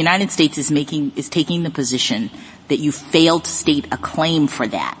United States is taking the position that you failed to state a claim for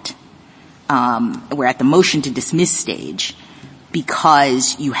that. We're at the motion to dismiss stage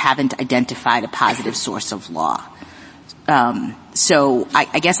because you haven't identified a positive source of law. So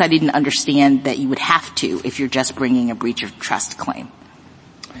I guess I didn't understand that you would have to if you're just bringing a breach of trust claim.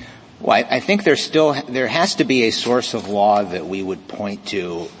 Well, I think there has to be a source of law that we would point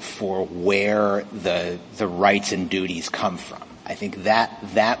to for where the rights and duties come from. I think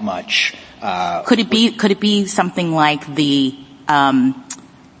that much. Could it be something like the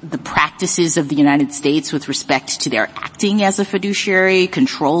practices of the United States with respect to their acting as a fiduciary,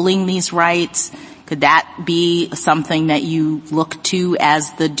 controlling these rights? Could that be something that you look to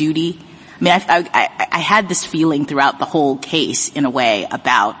as the duty? I mean, I had this feeling throughout the whole case in a way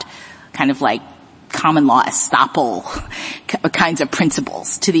about kind of like common law estoppel kinds of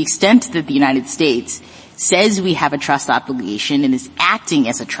principles. To the extent that the United States says we have a trust obligation and is acting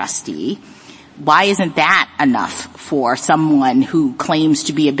as a trustee, why isn't that enough for someone who claims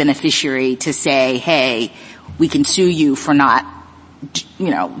to be a beneficiary to say, hey, we can sue you for not,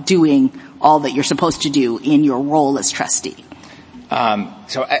 doing all that you're supposed to do in your role as trustee?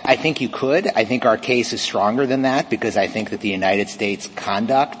 So I think you could. I think our case is stronger than that because I think that the United States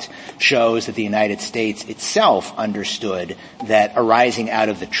conduct shows that the United States itself understood that arising out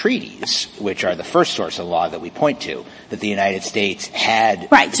of the treaties, which are the first source of law that we point to, that the United States had.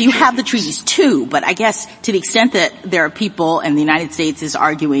 Right. So you have the treaties too, but I guess to the extent that there are people and the United States is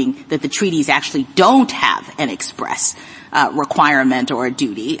arguing that the treaties actually don't have an express requirement or a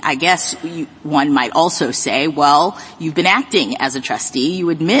duty, I guess one might also say, well, you've been acting as a trustee. You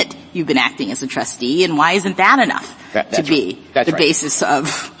admit you've been acting as a trustee, and why isn't that enough to be the basis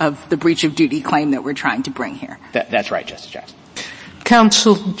of the breach of duty claim that we're trying to bring here? That's right, Justice Jackson.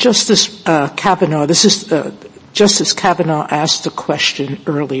 Counsel, Justice Kavanaugh, Justice Kavanaugh asked a question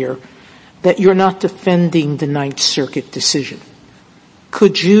earlier that you're not defending the Ninth Circuit decision.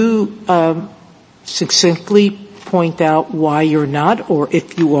 Could you succinctly point out why you're not, or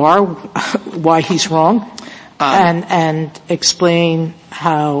if you are, why he's wrong, and explain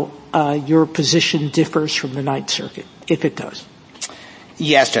how your position differs from the Ninth Circuit, if it does?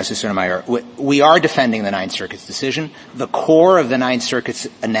 Yes, Justice Sotomayor. We are defending the Ninth Circuit's decision. The core of the Ninth Circuit's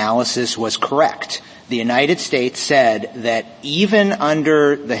analysis was correct. The United States said that even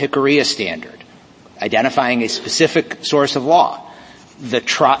under the Hickory standard, identifying a specific source of law, the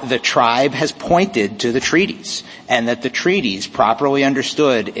tribe has pointed to the treaties, and that the treaties, properly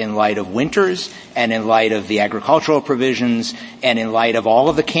understood in light of Winters and in light of the agricultural provisions and in light of all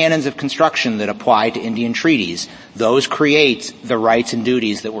of the canons of construction that apply to Indian treaties, those create the rights and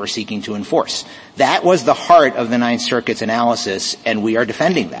duties that we're seeking to enforce. That was the heart of the Ninth Circuit's analysis, and we are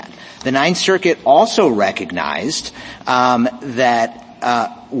defending that. The Ninth Circuit also recognized that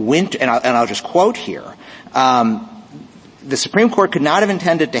and I'll just quote here, the Supreme Court could not have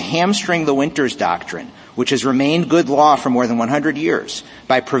intended to hamstring the Winters Doctrine, which has remained good law for more than 100 years,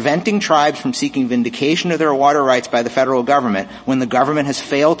 by preventing tribes from seeking vindication of their water rights by the federal government when the government has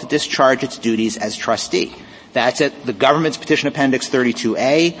failed to discharge its duties as trustee. That's at the government's petition appendix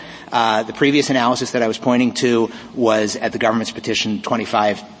 32A. The previous analysis that I was pointing to was at the government's petition appendix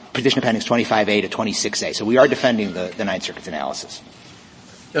 25A to 26A. So we are defending the Ninth Circuit's analysis.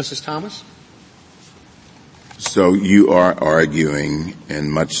 Justice Thomas? So you are arguing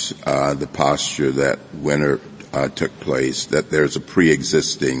in much the posture that Winter took place that there's a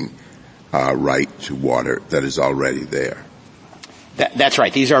pre-existing right to water that is already there. That's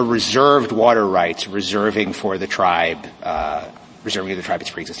right. These are reserved water rights, reserving the tribe its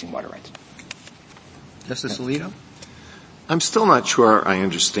pre-existing water rights. Justice Alito? I'm still not sure I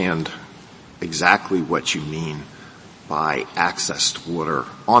understand exactly what you mean by access to water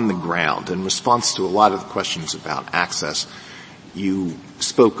on the ground. In response to a lot of the questions about access, you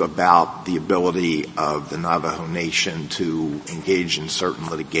spoke about the ability of the Navajo Nation to engage in certain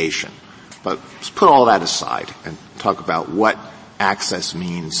litigation. But let's put all that aside and talk about what access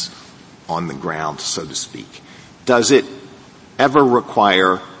means on the ground, so to speak. Does it ever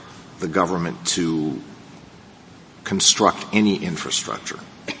require the government to construct any infrastructure?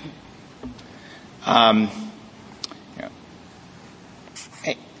 I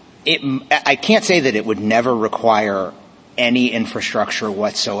can't say that it would never require any infrastructure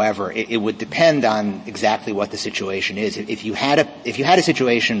whatsoever. It would depend on exactly what the situation is. If you had a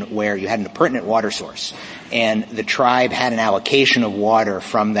situation where you had an appurtenant water source and the tribe had an allocation of water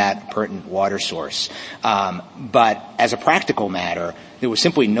from that appurtenant water source, but as a practical matter, there was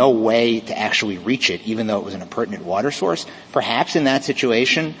simply no way to actually reach it, even though it was an appurtenant water source, perhaps in that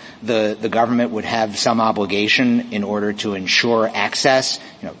situation, the government would have some obligation in order to ensure access,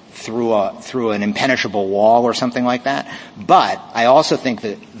 through an impenetrable wall or something like that. But I also think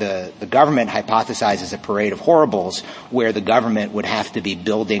that the government hypothesizes a parade of horribles where the government would have to be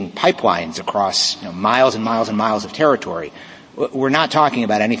building pipelines across miles and miles and miles of territory. We're not talking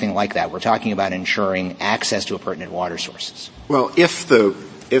about anything like that. We're talking about ensuring access to appurtenant water sources. Well, if the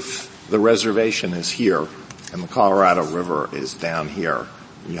reservation is here and the Colorado River is down here,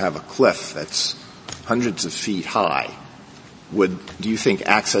 you have a cliff that's hundreds of feet high, do you think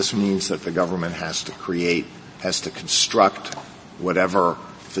access means that the government has to construct whatever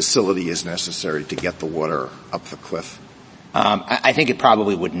facility is necessary to get the water up the cliff? I think it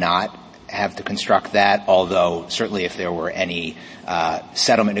probably would not have to construct that, although certainly if there were any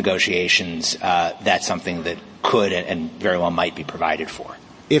settlement negotiations, that's something that could and very well might be provided for.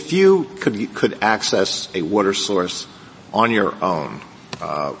 If you could access a water source on your own,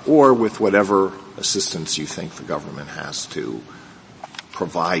 or with whatever assistance you think the government has to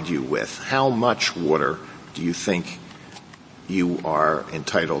provide you with, how much water do you think you are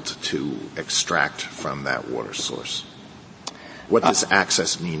entitled to extract from that water source? What does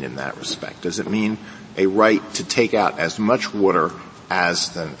access mean in that respect? Does it mean a right to take out as much water as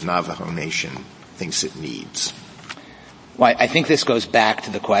the Navajo Nation thinks it needs? Well, I think this goes back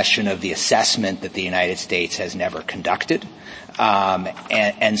to the question of the assessment that the United States has never conducted.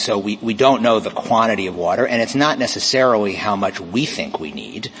 And so we don't know the quantity of water, and it's not necessarily how much we think we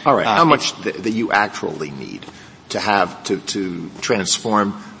need. All right. How much that you actually need to have to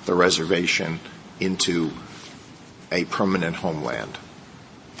transform the reservation into a permanent homeland,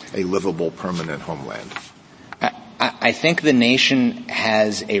 a livable permanent homeland? I think the nation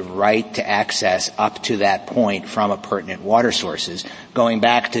has a right to access up to that point from pertinent water sources. Going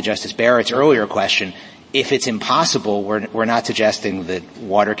back to Justice Barrett's earlier question, if it's impossible, we're not suggesting that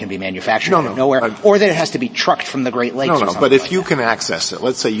water can be manufactured out of nowhere, or that it has to be trucked from the Great Lakes. But if you can access it,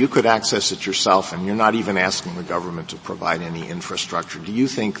 let's say you could access it yourself, and you're not even asking the government to provide any infrastructure. Do you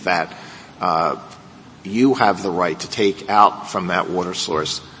think that you have the right to take out from that water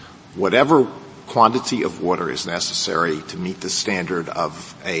source whatever quantity of water is necessary to meet the standard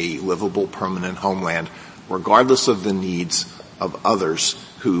of a livable permanent homeland, regardless of the needs of others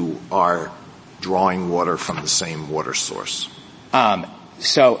who are drawing water from the same water source?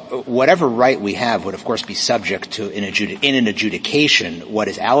 So whatever right we have would, of course, be subject to, in an adjudication, what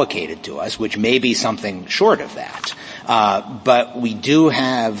is allocated to us, which may be something short of that. But we do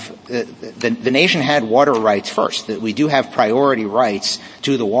have the nation had water rights first. That we do have priority rights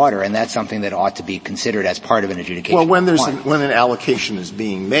to the water, and that's something that ought to be considered as part of an adjudication. Well, when an allocation is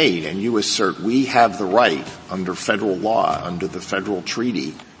being made, and you assert we have the right under federal law, under the federal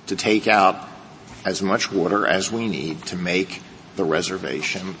treaty, to take out as much water as we need to make the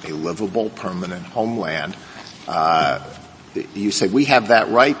reservation a livable permanent homeland. You say we have that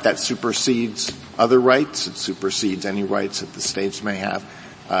right. That supersedes other rights. It supersedes any rights that the states may have.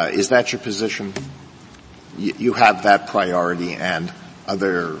 Is that your position? You have that priority, and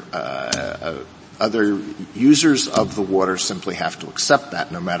other users of the water simply have to accept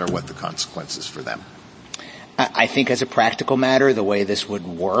that, no matter what the consequences for them. I think as a practical matter, the way this would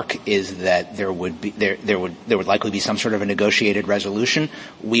work is that there would likely be some sort of a negotiated resolution.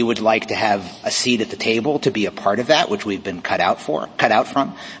 We would like to have a seat at the table to be a part of that, which we've been cut out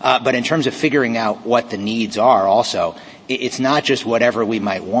from. But in terms of figuring out what the needs are also, it's not just whatever we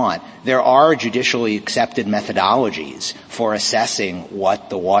might want. There are judicially accepted methodologies for assessing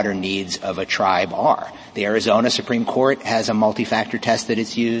what the water needs of a tribe are. The Arizona Supreme Court has a multi-factor test that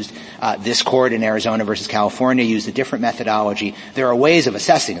it's used. This court in Arizona versus California used a different methodology. There are ways of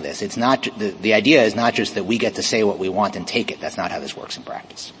assessing this. It's not the idea is not just that we get to say what we want and take it. That's not how this works in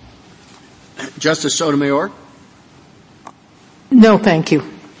practice. Justice Sotomayor? No, thank you.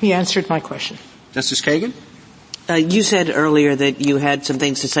 He answered my question. Justice Kagan? You said earlier that you had some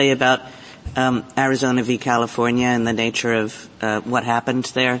things to say about Arizona v. California and the nature of what happened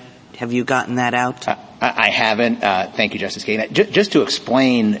there. Have you gotten that out? I haven't. Thank you, Justice Kagan. Just to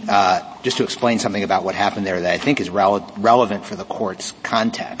explain something about what happened there that I think is relevant for the court's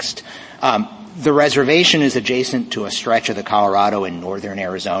context. The reservation is adjacent to a stretch of the Colorado in northern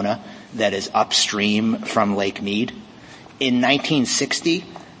Arizona that is upstream from Lake Mead. In 1960,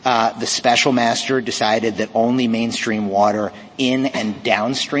 the special master decided that only mainstream water in and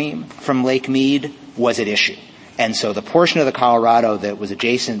downstream from Lake Mead was at issue. And so the portion of the Colorado that was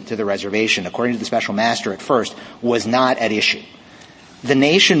adjacent to the reservation, according to the special master at first, was not at issue. The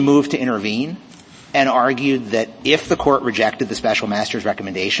nation moved to intervene and argued that if the court rejected the special master's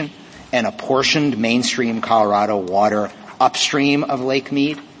recommendation and apportioned mainstream Colorado water upstream of Lake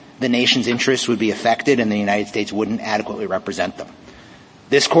Mead, the nation's interests would be affected and the United States wouldn't adequately represent them.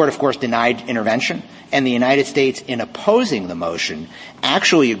 This court, of course, denied intervention, and the United States, in opposing the motion,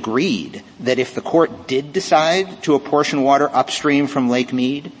 actually agreed that if the court did decide to apportion water upstream from Lake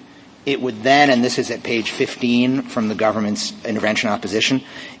Mead, it would then, and this is at page 15 from the government's intervention opposition,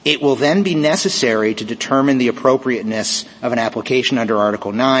 it will then be necessary to determine the appropriateness of an application under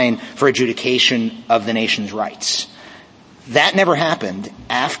Article 9 for adjudication of the nation's rights. That never happened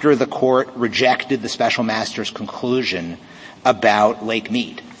after the court rejected the special master's conclusion about Lake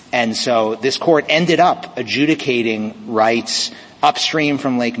Mead. And so this court ended up adjudicating rights upstream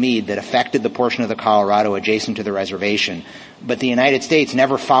from Lake Mead that affected the portion of the Colorado adjacent to the reservation. But the United States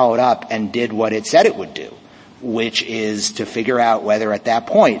never followed up and did what it said it would do, which is to figure out whether at that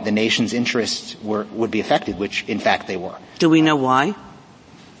point the nation's interests would be affected, which in fact they were. Do we know why?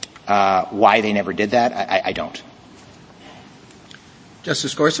 Why they never did that, I don't.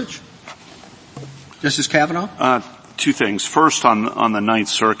 Justice Gorsuch? Justice Kavanaugh? Two things. First, on the Ninth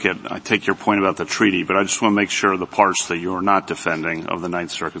Circuit, I take your point about the treaty, but I just want to make sure the parts that you're not defending of the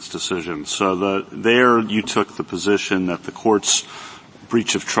Ninth Circuit's decision. So there you took the position that the court's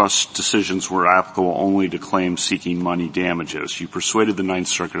breach of trust decisions were applicable only to claims seeking money damages. You persuaded the Ninth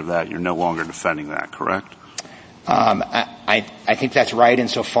Circuit of that. You're no longer defending that, correct? I think that's right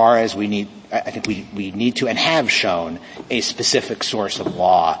insofar as we need to and have shown a specific source of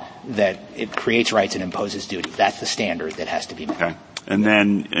law that it creates rights and imposes duties. That's the standard that has to be met. Okay. And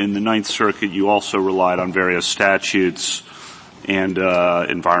then in the Ninth Circuit, you also relied on various statutes and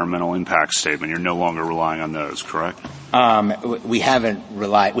environmental impact statement. You're no longer relying on those, correct? We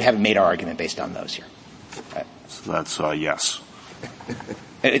haven't made our argument based on those here. So that's yes.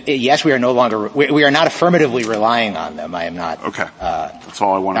 Yes, we are no longer. We are not affirmatively relying on them. I am not. Okay. That's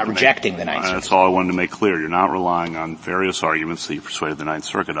all I wanted. Not to rejecting make, the Ninth Circuit. That's all I wanted to make clear. You're not relying on various arguments that you persuaded the Ninth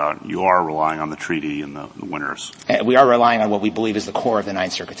Circuit on. You are relying on the treaty and the winners. We are relying on what we believe is the core of the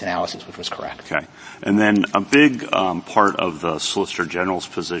Ninth Circuit's analysis, which was correct. Okay. And then a big part of the Solicitor General's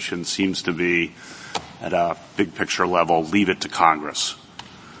position seems to be, at a big picture level, leave it to Congress.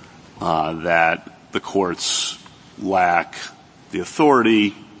 That the courts lack the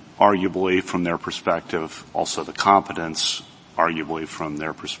authority, arguably from their perspective, also the competence, arguably from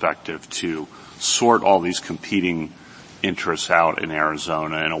their perspective, to sort all these competing interests out in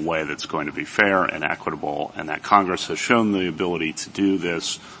Arizona in a way that's going to be fair and equitable, and that Congress has shown the ability to do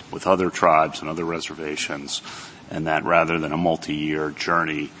this with other tribes and other reservations, and that rather than a multi-year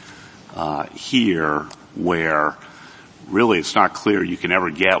journey here where really it's not clear you can ever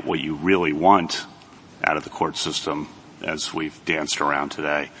get what you really want out of the court system, as we've danced around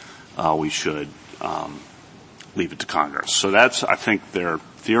today, we should leave it to Congress. So that's, I think, their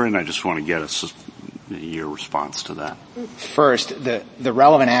theory, and I just want to get your response to that. First, the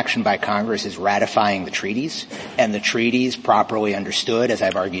relevant action by Congress is ratifying the treaties, and the treaties, properly understood, as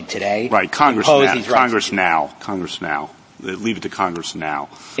I've argued today, right? Congress now. Leave it to Congress now.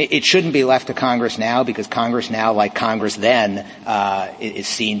 It shouldn't be left to Congress now, because Congress now, like Congress then, is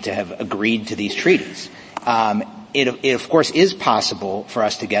seen to have agreed to these treaties. It of course is possible for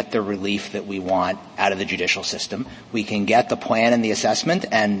us to get the relief that we want out of the judicial system. We can get the plan and the assessment,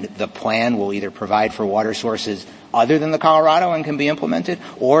 and the plan will either provide for water sources other than the Colorado and can be implemented,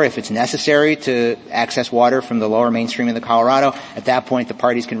 or if it's necessary to access water from the lower mainstream of the Colorado, at that point the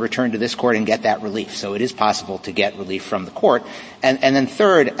parties can return to this court and get that relief. So it is possible to get relief from the court. And then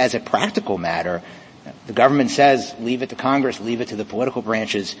third, as a practical matter, the government says leave it to Congress, leave it to the political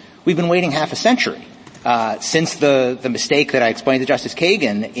branches. We've been waiting half a century since the mistake that I explained to Justice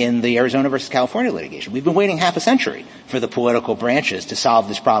Kagan in the Arizona versus California litigation. We've been waiting half a century for the political branches to solve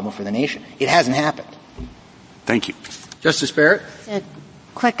this problem for the nation. It hasn't happened. Thank you. Justice Barrett?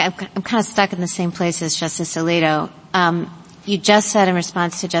 Quick, I'm kind of stuck in the same place as Justice Alito. You just said in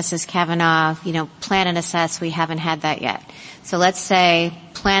response to Justice Kavanaugh, plan and assess, we haven't had that yet. So let's say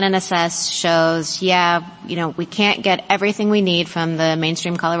plan and assess shows, we can't get everything we need from the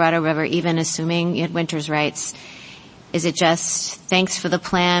mainstream Colorado River, even assuming you had winter's rights. Is it just, thanks for the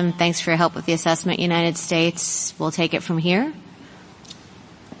plan, thanks for your help with the assessment, United States, we'll take it from here?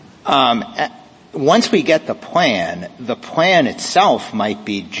 Once we get the plan itself might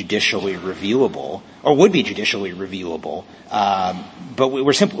be judicially reviewable, or would be judicially reviewable, but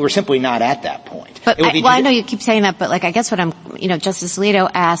we're simply not at that point. But I know you keep saying that, but I guess what Justice Alito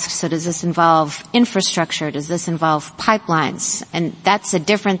asked, so does this involve infrastructure? Does this involve pipelines? And that's a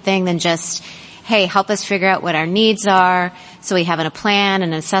different thing than just, hey, help us figure out what our needs are, so we have a plan,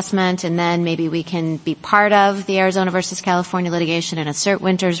 an assessment, and then maybe we can be part of the Arizona versus California litigation and assert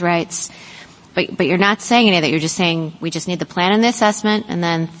winter's rights. But you're not saying any of that. You're just saying we just need the plan and the assessment, and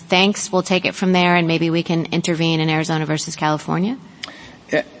then thanks, we'll take it from there, and maybe we can intervene in Arizona versus California?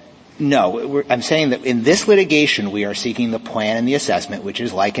 No, I'm saying that in this litigation we are seeking the plan and the assessment, which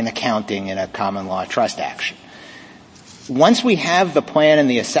is like an accounting in a common law trust action. Once we have the plan and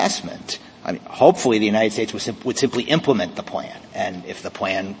the assessment, hopefully the United States would simply implement the plan. And if the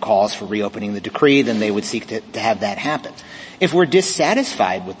plan calls for reopening the decree, then they would seek to have that happen. If we're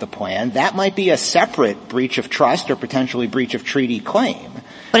dissatisfied with the plan, that might be a separate breach of trust or potentially breach of treaty claim.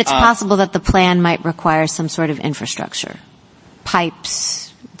 But it's possible that the plan might require some sort of infrastructure,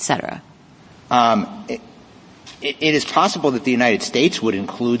 pipes, et cetera. It is possible that the United States would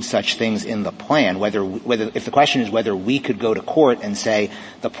include such things in the plan, if the question is whether we could go to court and say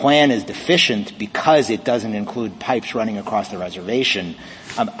the plan is deficient because it doesn't include pipes running across the reservation.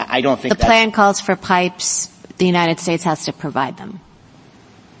 I don't think the plan calls for pipes. The United States has to provide them.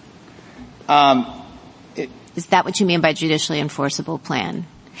 Is that what you mean by judicially enforceable plan?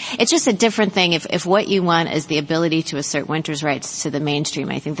 It's just a different thing if what you want is the ability to assert winter's rights to the mainstream.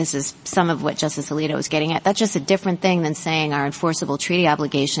 I think this is some of what Justice Alito was getting at. That's just a different thing than saying our enforceable treaty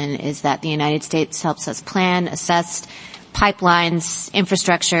obligation is that the United States helps us plan, assess, pipelines,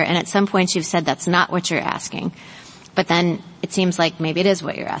 infrastructure, and at some points you've said that's not what you're asking. But then it seems like maybe it is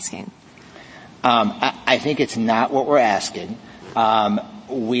what you're asking. I think it's not what we're asking.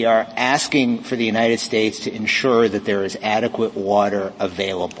 We are asking for the United States to ensure that there is adequate water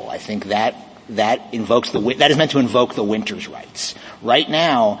available. I think that is meant to invoke the winter's rights. Right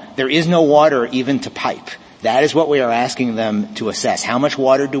now, there is no water even to pipe. That is what we are asking them to assess. How much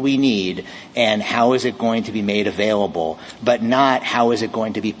water do we need, and how is it going to be made available, but not how is it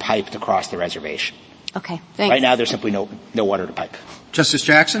going to be piped across the reservation. Okay, thanks. Right now, there's simply no water to pipe. Justice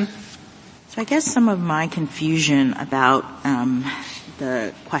Jackson? So I guess some of my confusion about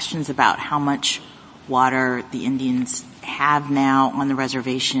the questions about how much water the Indians have now on the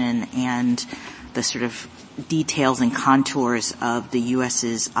reservation and the sort of details and contours of the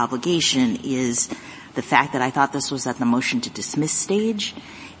U.S.'s obligation is the fact that I thought this was at the motion to dismiss stage,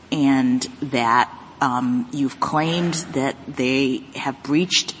 and that you've claimed that they have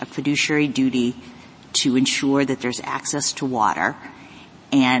breached a fiduciary duty to ensure that there's access to water,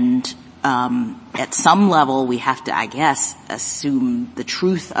 and at some level we have to, I guess, assume the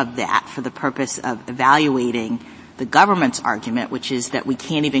truth of that for the purpose of evaluating the government's argument, which is that we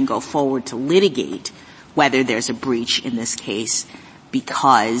can't even go forward to litigate whether there's a breach in this case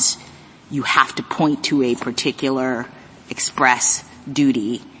because you have to point to a particular express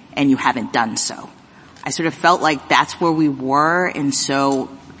duty and you haven't done so. I sort of felt like that's where we were, and so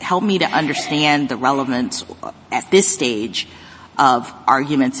help me to understand the relevance at this stage of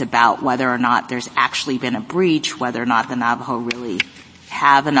arguments about whether or not there's actually been a breach, whether or not the Navajo really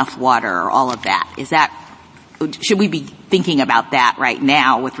have enough water, or all of that. Should we be thinking about that right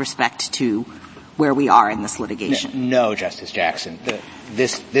now with respect to where we are in this litigation? No, Justice Jackson.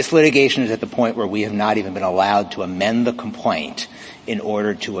 This litigation is at the point where we have not even been allowed to amend the complaint in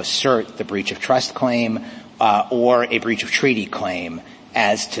order to assert the breach of trust claim or a breach of treaty claim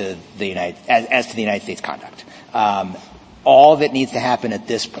as to the United States conduct. All that needs to happen at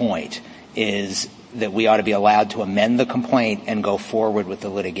this point is that we ought to be allowed to amend the complaint and go forward with the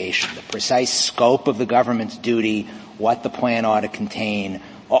litigation. The precise scope of the government's duty, what the plan ought to contain,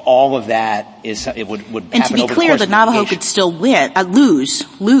 all of that would happen over the course of the litigation. And to be clear, the Navajo could still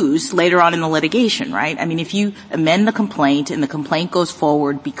lose later on in the litigation, right? I mean, if you amend the complaint and the complaint goes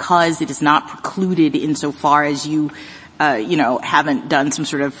forward because it is not precluded insofar as you haven't done some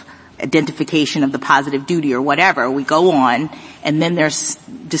sort of identification of the positive duty or whatever, we go on, and then there's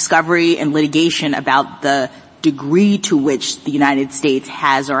discovery and litigation about the degree to which the United States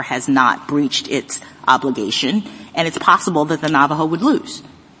has or has not breached its obligation, and it's possible that the Navajo would lose.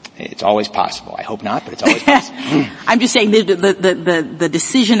 It's always possible. I hope not, but it's always possible. I'm just saying the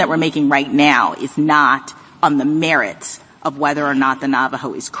decision that we're making right now is not on the merits of whether or not the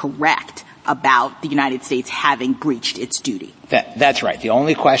Navajo is correct about the United States having breached its duty. That's right. The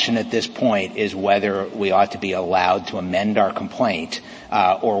only question at this point is whether we ought to be allowed to amend our complaint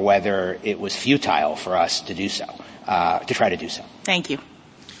or whether it was futile for us to do so, to try to do so. Thank you.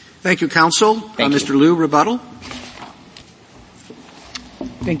 Thank you, counsel. Mr. Liu, rebuttal.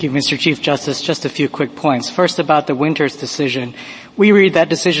 Thank you, Mr. Chief Justice. Just a few quick points. First, about the Winters decision. We read that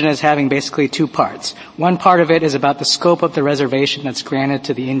decision as having basically two parts. One part of it is about the scope of the reservation that's granted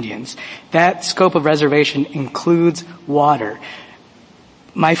to the Indians. That scope of reservation includes water.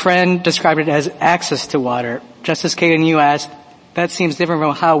 My friend described it as access to water. Justice Kagan, you asked, that seems different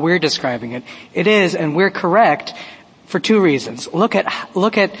from how we're describing it. It is, and we're correct for two reasons. Look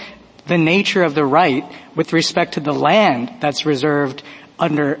at the nature of the right with respect to the land that's reserved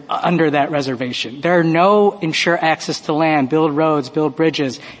under that reservation. There are no ensure access to land, build roads, build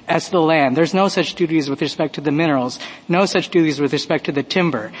bridges as to the land. There's no such duties with respect to the minerals, no such duties with respect to the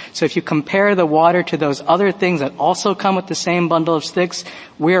timber. So if you compare the water to those other things that also come with the same bundle of sticks,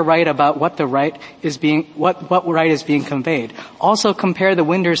 we're right about what right is being conveyed. Also compare the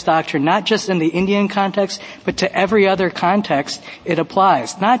Winters Doctrine not just in the Indian context, but to every other context it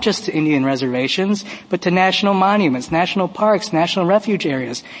applies, not just to Indian reservations, but to national monuments, national parks, national refuge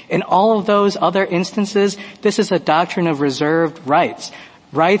areas. In all of those other instances, this is a doctrine of reserved rights.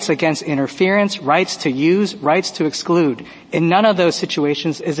 Rights against interference, rights to use, rights to exclude. In none of those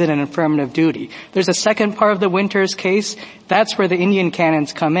situations is it an affirmative duty. There's a second part of the Winters case. That's where the Indian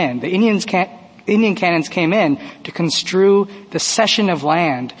canons come in. The Indian canons came in to construe the cession of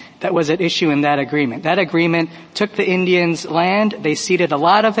land that was at issue in that agreement. That agreement took the Indians' land, they ceded a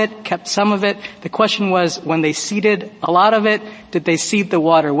lot of it, kept some of it. The question was, when they ceded a lot of it, did they cede the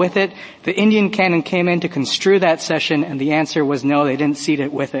water with it? The Indian canon came in to construe that cession, and the answer was no, they didn't cede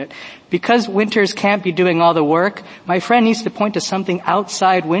it with it. Because Winters can't be doing all the work, my friend needs to point to something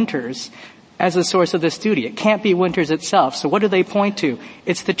outside Winters as the source of this duty. It can't be Winters itself. So what do they point to?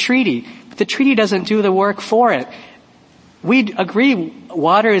 It's the treaty. But the treaty doesn't do the work for it. We agree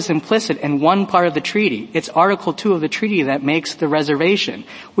water is implicit in one part of the treaty. It's Article 2 of the treaty that makes the reservation.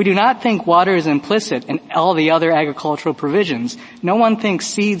 We do not think water is implicit in all the other agricultural provisions. No one thinks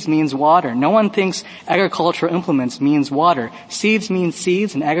seeds means water. No one thinks agricultural implements means water. Seeds mean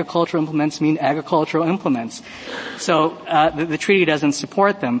seeds, and agricultural implements mean agricultural implements. So the treaty doesn't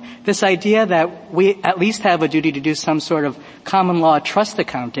support them. This idea that we at least have a duty to do some sort of common law trust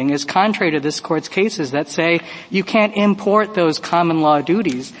accounting is contrary to this Court's cases that say you can't import those common law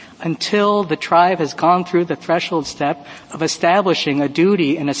duties until the tribe has gone through the threshold step of establishing a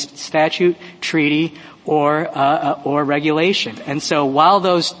duty in a statute, treaty, or regulation. And so while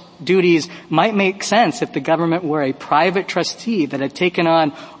those duties might make sense if the government were a private trustee that had taken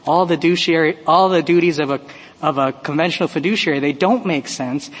on all the duties of a conventional fiduciary, they don't make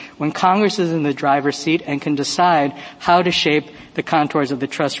sense when Congress is in the driver's seat and can decide how to shape the contours of the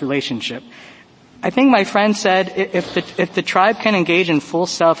trust relationship. I think my friend said if the tribe can engage in full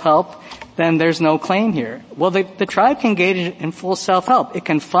self-help, then there's no claim here. Well, the tribe can engage in full self-help. It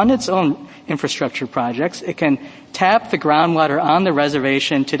can fund its own infrastructure projects. It can tap the groundwater on the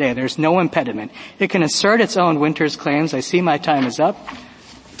reservation today. There's no impediment. It can assert its own Winters claims. I see my time is up.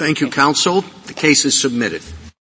 Thank you, counsel. The case is submitted.